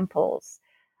examples.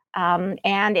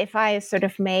 And if I sort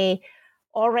of may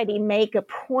already make a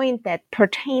point that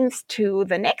pertains to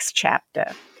the next chapter,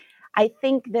 I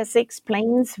think this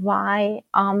explains why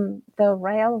the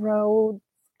railroad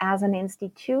as an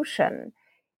institution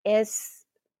is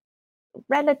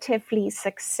relatively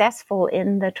successful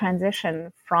in the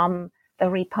transition from the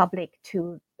republic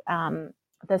to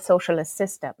the socialist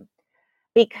system.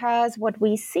 Because what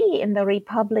we see in the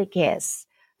republic is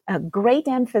a great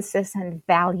emphasis and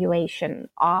valuation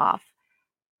of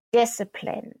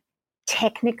discipline,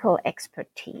 technical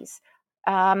expertise,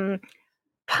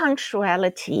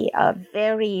 punctuality, a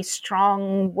very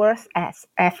strong work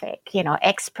ethic,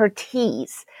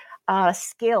 expertise,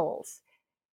 skills.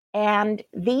 And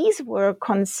these were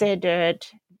considered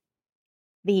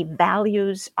the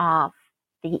values of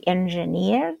the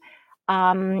engineer,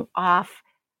 of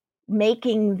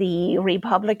making the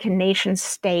Republican nation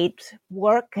state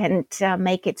work and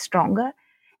make it stronger.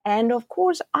 And of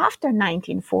course, after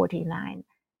 1949,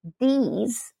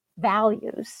 these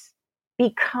values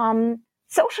become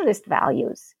socialist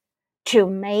values to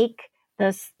make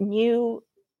this new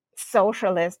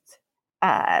socialist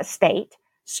state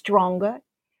stronger,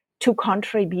 to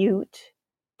contribute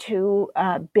to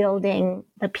building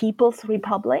the People's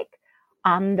Republic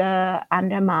under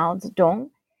Mao Zedong.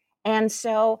 And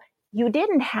so you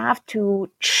didn't have to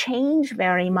change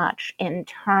very much in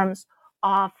terms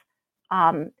of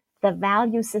the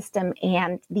value system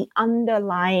and the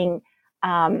underlying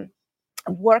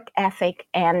work ethic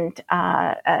and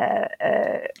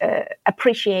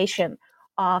appreciation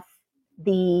of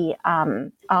the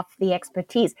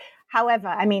expertise. However,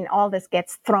 I mean, all this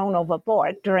gets thrown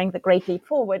overboard during the Great Leap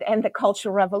Forward and the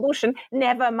Cultural Revolution,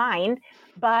 never mind,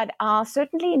 but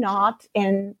certainly not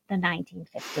in the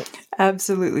 1950s.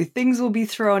 Absolutely. Things will be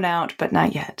thrown out, but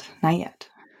not yet. Not yet.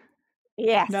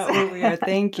 Yes. Not earlier.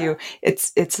 Thank you.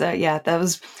 It's that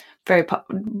was very,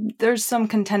 there's some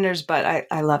contenders, but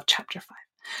I love chapter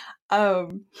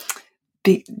 5.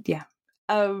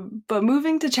 But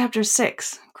moving to chapter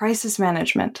 6, crisis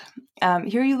management.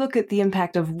 Here you look at the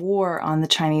impact of war on the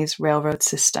Chinese railroad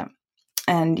system.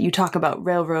 And you talk about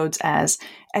railroads as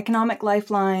economic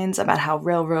lifelines, about how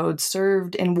railroads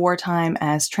served in wartime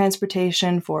as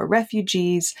transportation for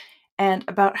refugees, and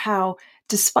about how,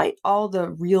 despite all the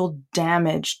real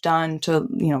damage done to,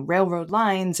 railroad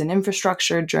lines and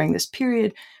infrastructure during this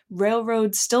period,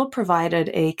 railroads still provided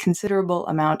a considerable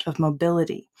amount of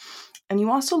mobility. And you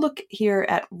also look here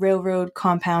at railroad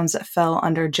compounds that fell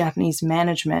under Japanese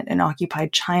management in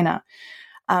occupied China.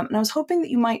 And I was hoping that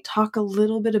you might talk a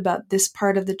little bit about this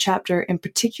part of the chapter in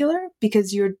particular,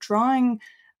 because you're drawing,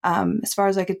 as far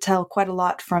as I could tell, quite a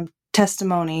lot from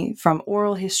testimony, from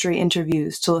oral history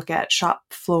interviews to look at shop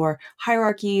floor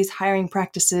hierarchies, hiring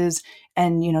practices,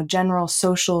 and, general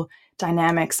social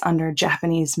dynamics under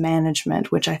Japanese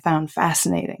management, which I found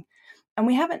fascinating. And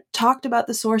we haven't talked about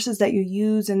the sources that you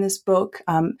use in this book,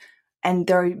 and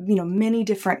there are, many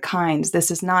different kinds.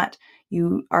 This is not,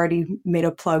 you already made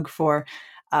a plug for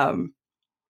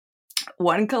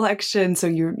one collection. So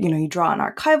you draw on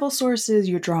archival sources,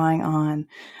 you're drawing on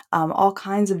all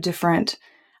kinds of different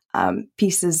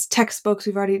pieces, textbooks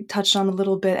we've already touched on a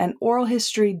little bit, and oral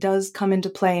history does come into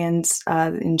play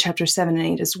in chapter 7 and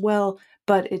 8 as well,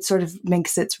 but it sort of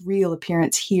makes its real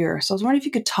appearance here. So I was wondering if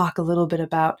you could talk a little bit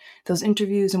about those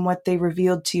interviews and what they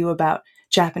revealed to you about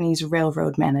Japanese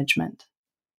railroad management?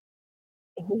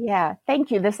 Yeah,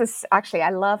 thank you. This is actually, I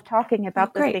love talking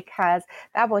about this because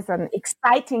that was an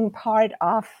exciting part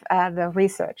of the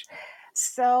research.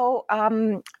 So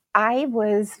I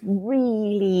was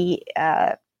really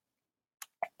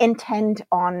intent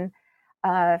on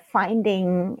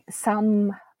finding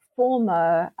some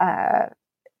former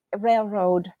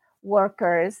railroad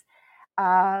workers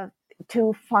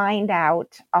to find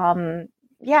out,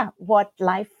 what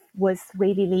life was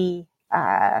really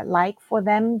like for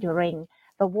them during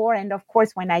the war. And of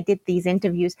course, when I did these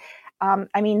interviews,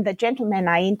 the gentlemen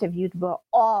I interviewed were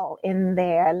all in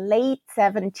their late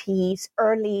 70s,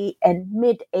 early and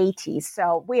mid 80s.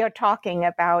 So we are talking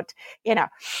about,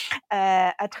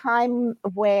 a time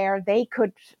where they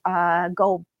could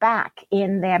go back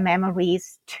in their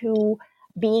memories to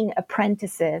being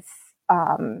apprentices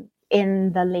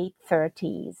in the late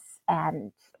 30s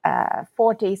and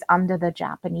 40s under the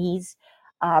Japanese,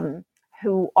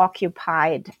 who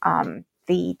occupied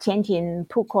the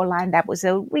Tianjin-Pukou line. That was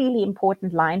a really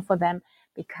important line for them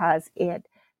because it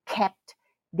kept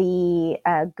the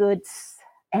goods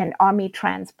and army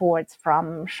transports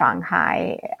from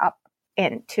Shanghai up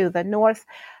into the north,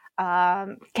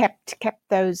 kept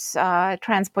those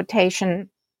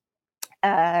transportation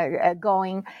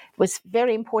going, was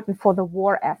very important for the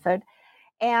war effort.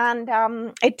 And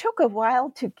it took a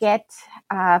while to get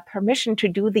permission to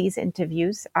do these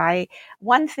interviews.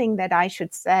 One thing that I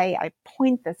should say, I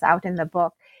point this out in the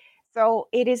book. So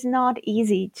it is not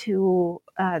easy to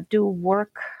do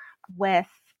work with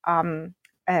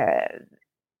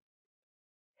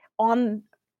on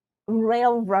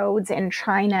railroads in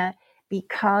China,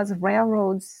 because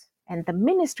railroads and the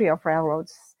Ministry of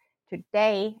Railroads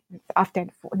today, after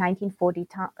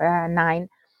 1949,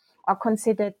 are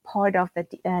considered part of the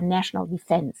national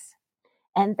defense.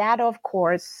 And that, of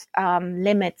course,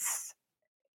 limits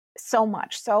so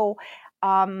much. So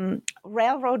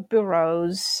railroad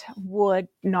bureaus would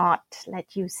not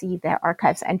let you see their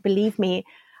archives. And believe me,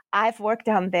 I've worked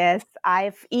on this.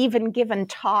 I've even given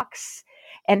talks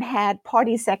and had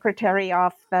party secretary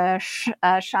of the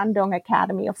Shandong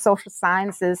Academy of Social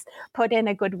Sciences put in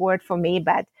a good word for me,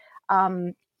 but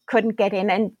couldn't get in,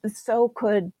 and so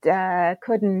couldn't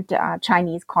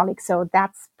Chinese colleagues. So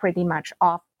that's pretty much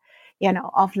off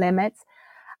limits.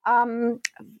 Finally,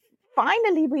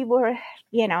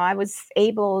 I was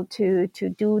able to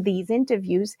do these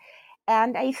interviews,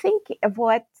 and I think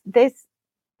what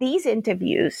these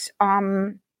interviews,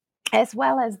 as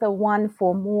well as the one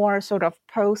for more sort of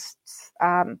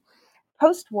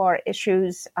post-war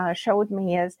issues, showed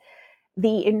me is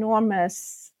the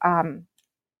enormous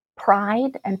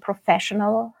pride and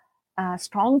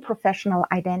strong professional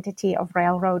identity of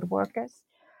railroad workers,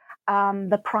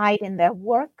 the pride in their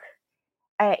work,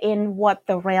 in what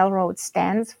the railroad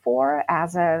stands for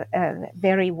as a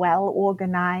very well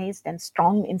organized and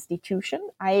strong institution.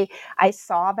 I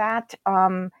saw that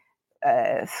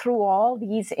through all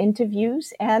these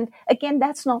interviews. And again,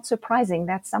 that's not surprising.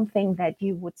 That's something that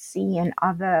you would see in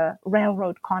other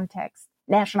railroad contexts,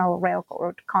 national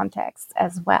railroad contexts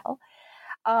as well.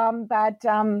 But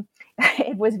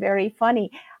it was very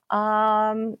funny.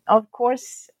 Of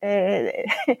course,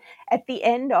 at the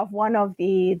end of one of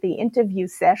the interview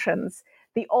sessions,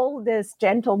 the oldest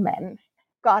gentleman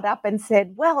got up and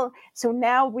said, "Well, so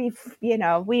now we've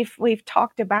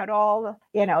talked about all,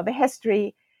 the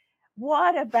history.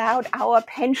 What about our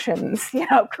pensions?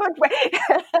 Could we?"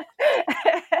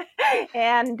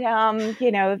 And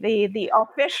the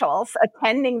officials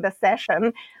attending the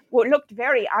session looked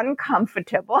very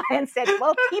uncomfortable and said,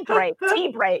 "Well, tea break,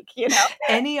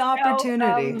 Any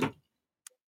opportunity.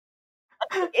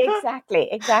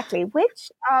 Exactly.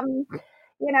 Which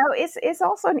is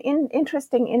also an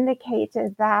interesting indicator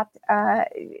that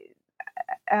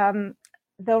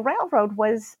the railroad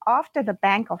was, after the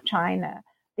Bank of China,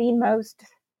 the most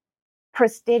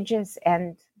prestigious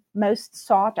and most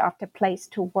sought after place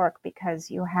to work,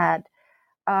 because you had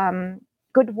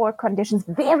good work conditions,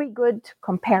 very good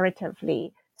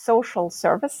comparatively social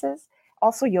services.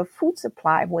 Also, your food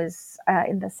supply was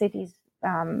in the cities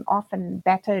often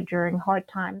better during hard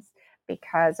times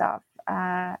because of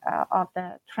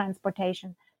the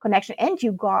transportation connection, and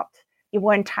you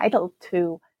were entitled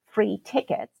to free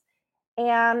tickets.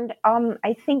 And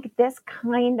I think this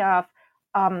kind of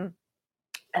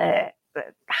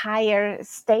higher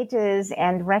status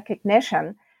and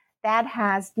recognition, that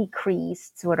has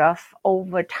decreased sort of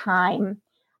over time.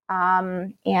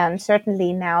 And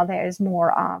certainly now there's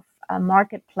more of a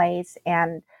marketplace,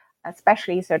 and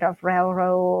especially sort of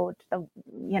railroad,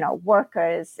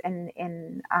 workers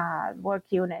in work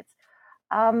units.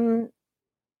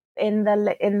 in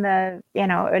the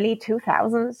early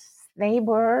 2000s, they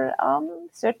were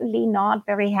certainly not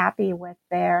very happy with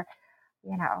their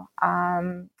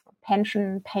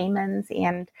pension payments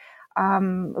and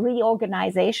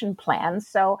reorganization plans.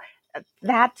 So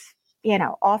that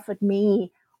offered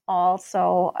me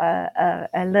also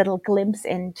a little glimpse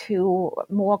into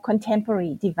more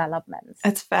contemporary developments.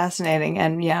 That's fascinating,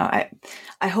 and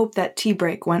I hope that tea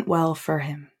break went well for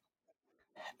him,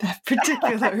 that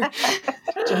particular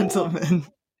gentleman.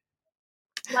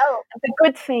 Well, the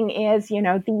good thing is,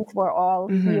 these were all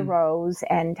heroes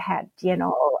and had,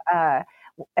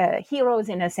 heroes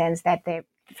in a sense that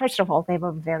first of all, they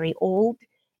were very old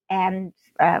and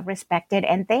respected,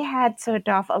 and they had sort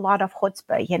of a lot of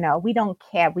chutzpah. We don't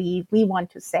care. We want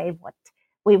to say what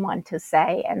we want to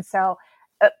say, and so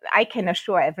I can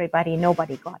assure everybody,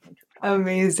 nobody got into trouble.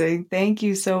 Amazing. Thank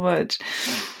you so much.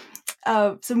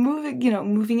 So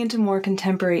moving into more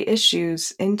contemporary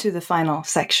issues, into the final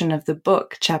section of the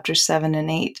book, chapters 7 and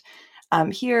 8.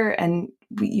 Here, and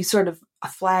you sort of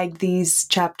flagged these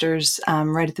chapters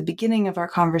right at the beginning of our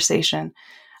conversation,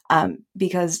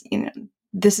 because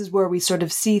this is where we sort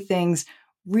of see things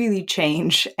really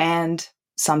change and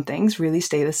some things really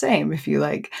stay the same, if you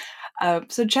like.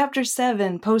 So chapter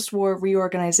 7, post-war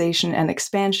reorganization and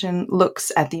expansion,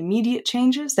 looks at the immediate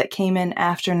changes that came in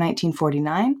after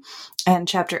 1949. And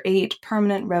chapter 8,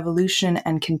 permanent revolution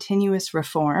and continuous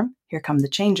reform, here come the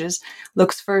changes,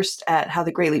 looks first at how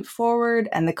the Great Leap Forward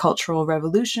and the Cultural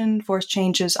Revolution forced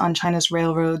changes on China's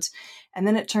railroads. And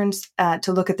then it turns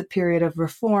to look at the period of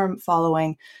reform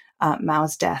following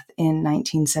Mao's death in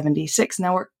 1976.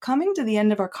 Now we're coming to the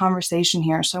end of our conversation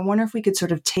here, so I wonder if we could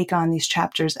sort of take on these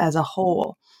chapters as a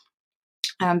whole,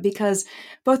 because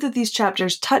both of these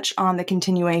chapters touch on the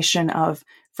continuation of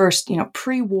first,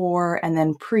 pre-war and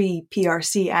then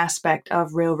pre-PRC aspect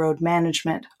of railroad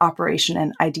management, operation,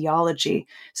 and ideology.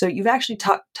 So you've actually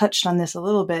touched on this a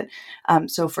little bit.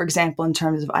 So for example, in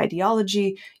terms of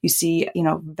ideology, you see,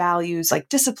 values like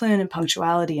discipline and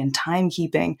punctuality and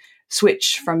timekeeping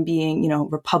switch from being,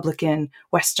 Republican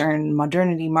Western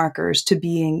modernity markers to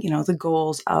being, the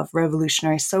goals of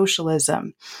revolutionary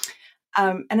socialism.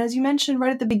 And as you mentioned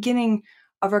right at the beginning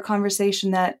of our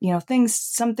conversation, that,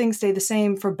 some things stay the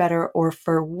same for better or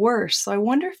for worse. So I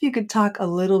wonder if you could talk a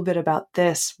little bit about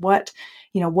this. What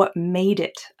made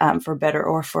it for better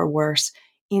or for worse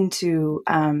into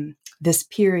this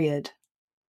period?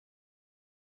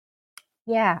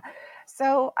 Yeah.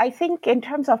 So I think in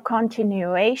terms of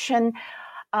continuation,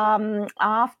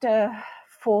 after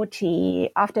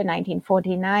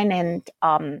 1949 and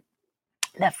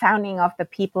the founding of the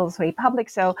People's Republic,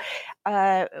 so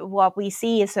what we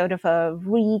see is sort of a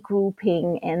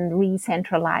regrouping and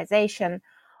re-centralization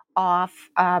of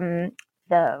the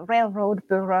railroad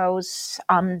bureaus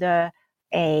under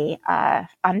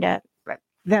the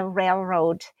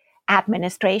railroad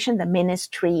administration, the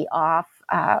Ministry of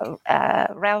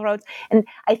Railroads. And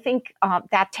I think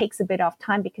that takes a bit of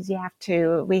time because we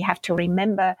have to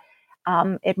remember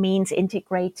it means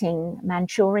integrating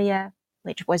Manchuria,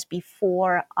 which was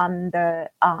before under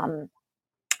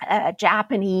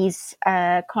Japanese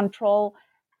control,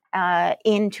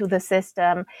 into the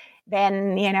system.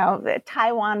 Then,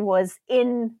 Taiwan was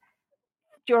in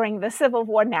during the Civil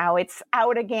War. Now it's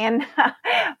out again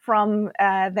from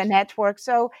the network.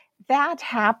 So that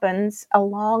happens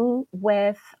along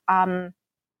with a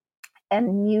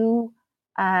new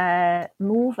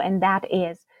move, and that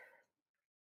is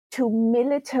to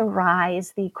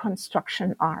militarize the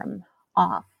construction arm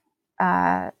of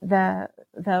the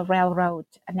railroad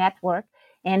network.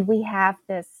 And we have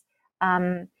this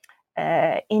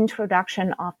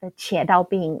introduction of the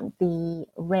Qiedao the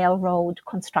railroad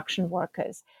construction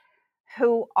workers,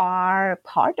 who are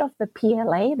part of the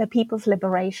PLA, the People's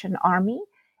Liberation Army,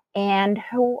 and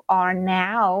who are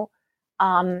now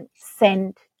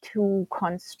sent to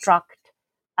construct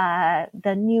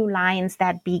the new lines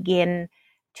that begin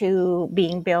to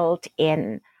being built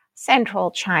in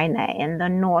central China, in the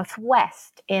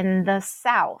northwest, in the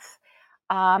south,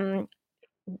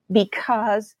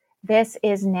 because this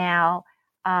is now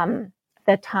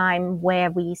the time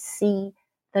where we see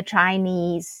the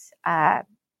Chinese, the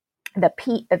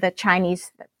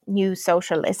Chinese New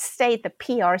Socialist State, the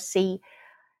PRC,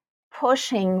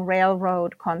 pushing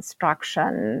railroad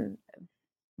construction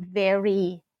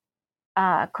very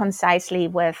concisely,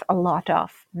 with a lot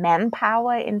of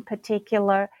manpower in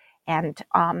particular, and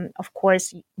of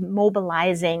course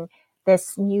mobilizing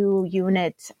this new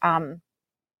unit in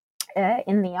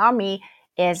the army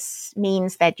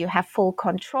means that you have full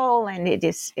control, and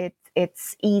it's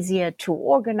easier to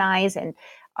organize, and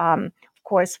of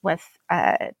course with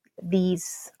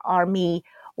these army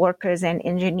workers and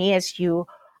engineers, you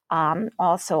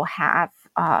also have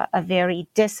a very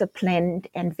disciplined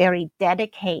and very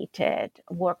dedicated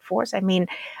workforce. I mean,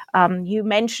 you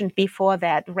mentioned before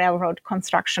that railroad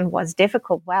construction was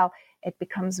difficult. Well, it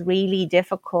becomes really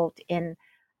difficult in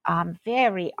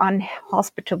very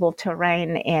unhospitable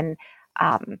terrain in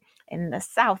the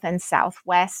south and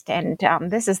southwest. And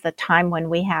this is the time when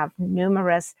we have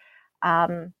numerous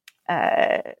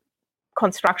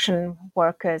construction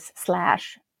workers /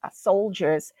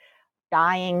 soldiers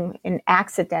dying in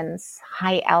accidents,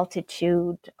 high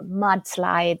altitude,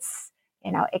 mudslides,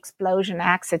 explosion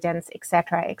accidents,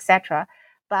 etc., etc.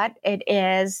 But it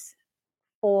is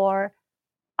for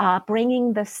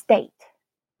bringing the state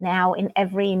now in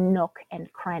every nook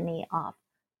and cranny of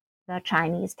the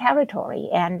Chinese territory.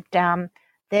 And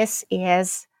this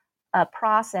is a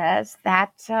process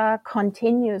that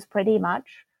continues pretty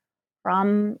much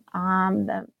from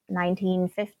the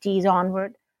 1950s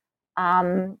onward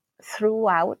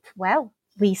throughout. Well,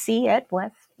 we see it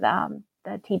with the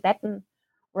Tibetan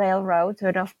Railroad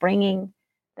sort of bringing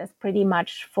this pretty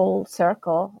much full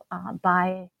circle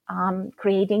by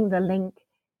creating the link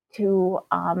to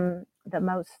the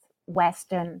most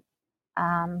western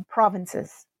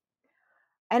provinces.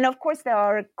 And of course, there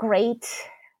are great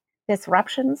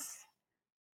disruptions,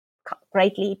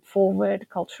 great leap forward,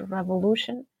 Cultural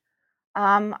Revolution.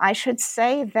 I should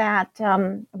say that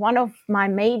one of my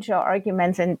major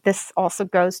arguments, and this also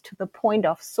goes to the point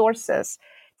of sources,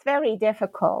 it's very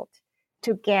difficult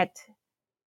to get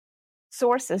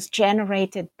sources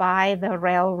generated by the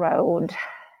railroad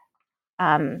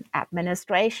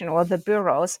administration or the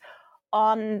bureaus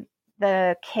on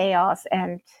the chaos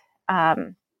and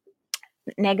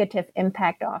negative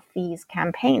impact of these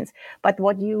campaigns. But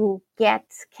what you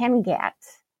can get,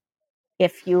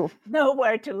 if you know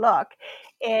where to look,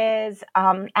 is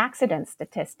accident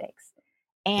statistics.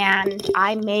 And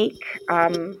I make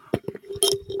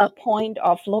a point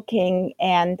of looking,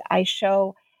 and I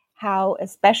show how,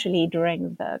 especially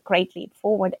during the Great Leap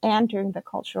Forward and during the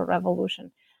Cultural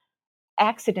Revolution,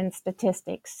 accident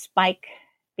statistics spike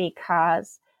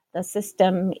because the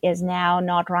system is now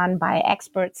not run by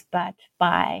experts, but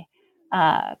by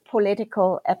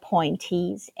political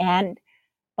appointees, and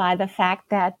by the fact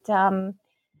that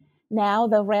now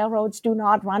the railroads do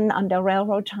not run under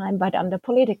railroad time, but under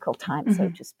political time, so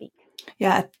to speak.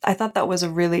 Yeah, I thought that was a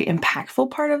really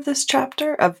impactful part of this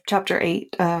chapter, of chapter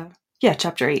 8.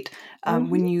 Chapter 8.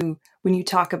 When you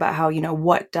talk about how,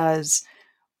 what does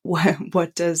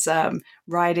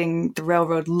riding the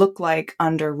railroad look like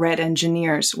under red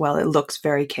engineers? Well, it looks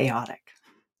very chaotic.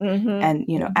 And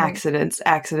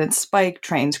accidents spike,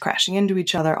 trains crashing into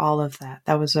each other, all of that.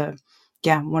 That was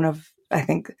one of, I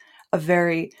think, a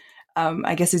very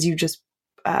I guess, as you just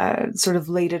sort of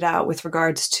laid it out with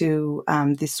regards to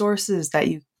the sources that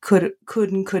you could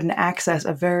and couldn't access,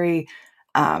 a very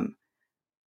a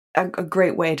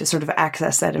great way to sort of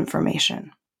access that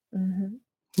information.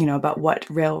 About what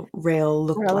rail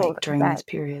looked like during this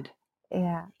period.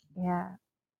 Yeah.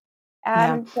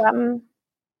 And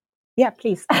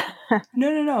please.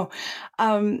 No.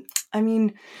 I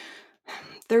mean,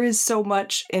 there is so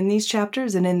much in these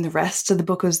chapters and in the rest of the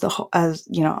book as a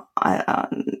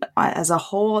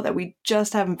whole that we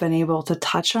just haven't been able to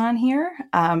touch on here.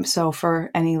 So for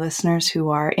any listeners who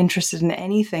are interested in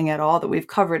anything at all that we've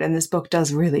covered, and this book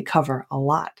does really cover a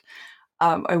lot,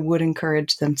 I would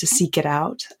encourage them to seek it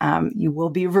out. You will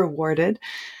be rewarded.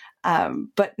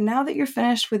 But now that you're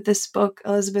finished with this book,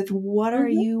 Elizabeth, what are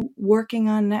you working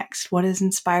on next? What is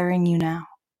inspiring you now?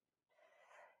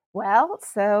 Well,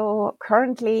 so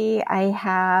currently I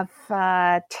have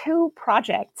 2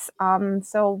 projects.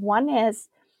 So one is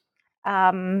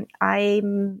I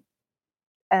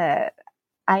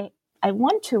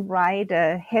want to write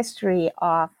a history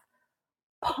of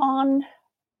pawn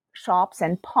shops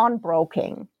and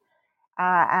pawnbroking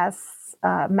as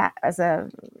a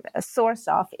source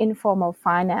of informal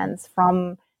finance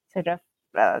from sort of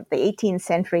the 18th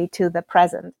century to the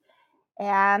present.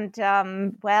 And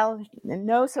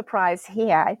no surprise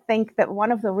here. I think that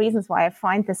one of the reasons why I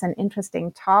find this an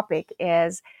interesting topic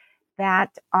is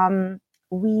that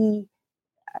we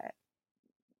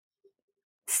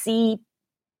see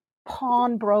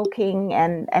pawnbroking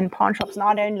and pawn shops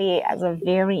not only as a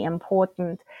very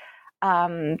important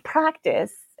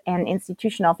practice and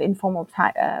institution of informal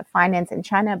finance in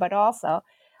China, but also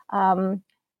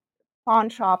pawn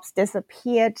shops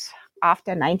disappeared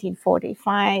after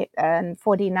 1945 and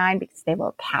 49 because they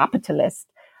were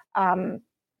capitalist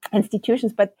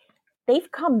institutions, but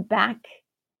they've come back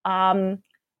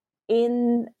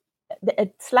in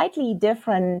a slightly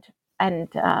different and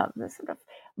sort of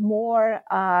more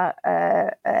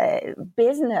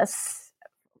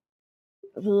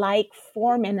business-like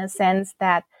form, in a sense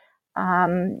that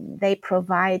they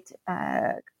provide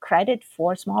credit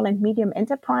for small and medium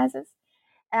enterprises.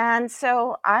 And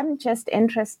so I'm just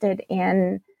interested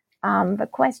in the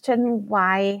question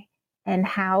why and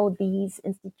how these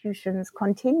institutions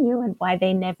continue and why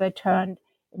they never turned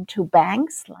into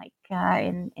banks like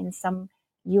in some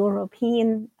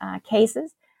European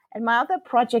cases. And my other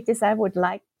project is I would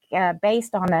like,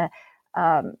 based on a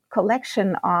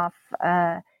collection of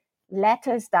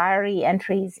letters, diary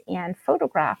entries, and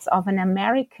photographs of an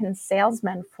American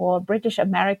salesman for British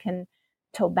American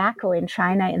tobacco in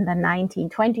China in the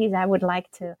 1920s. I would like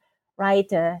to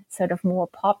write a sort of more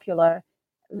popular,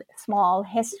 small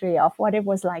history of what it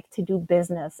was like to do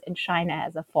business in China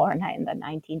as a foreigner in the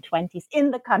 1920s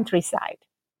in the countryside.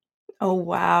 Oh,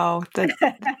 wow.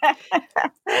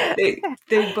 They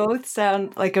both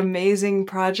sound like amazing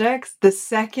projects. The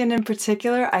second in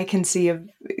particular, I can see of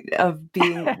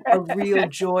being a real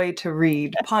joy to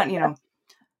read.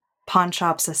 Pawn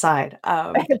shops aside.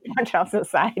 Pawn shops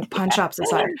aside.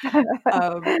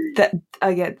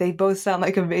 Again, they both sound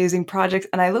like amazing projects,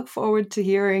 and I look forward to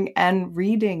hearing and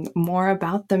reading more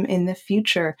about them in the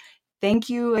future. Thank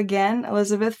you again,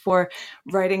 Elizabeth, for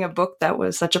writing a book that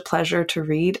was such a pleasure to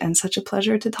read and such a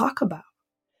pleasure to talk about.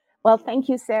 Well, thank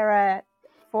you, Sarah,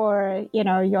 for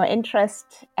your interest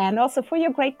and also for your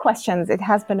great questions. It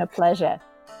has been a pleasure.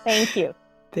 Thank you.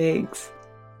 Thanks.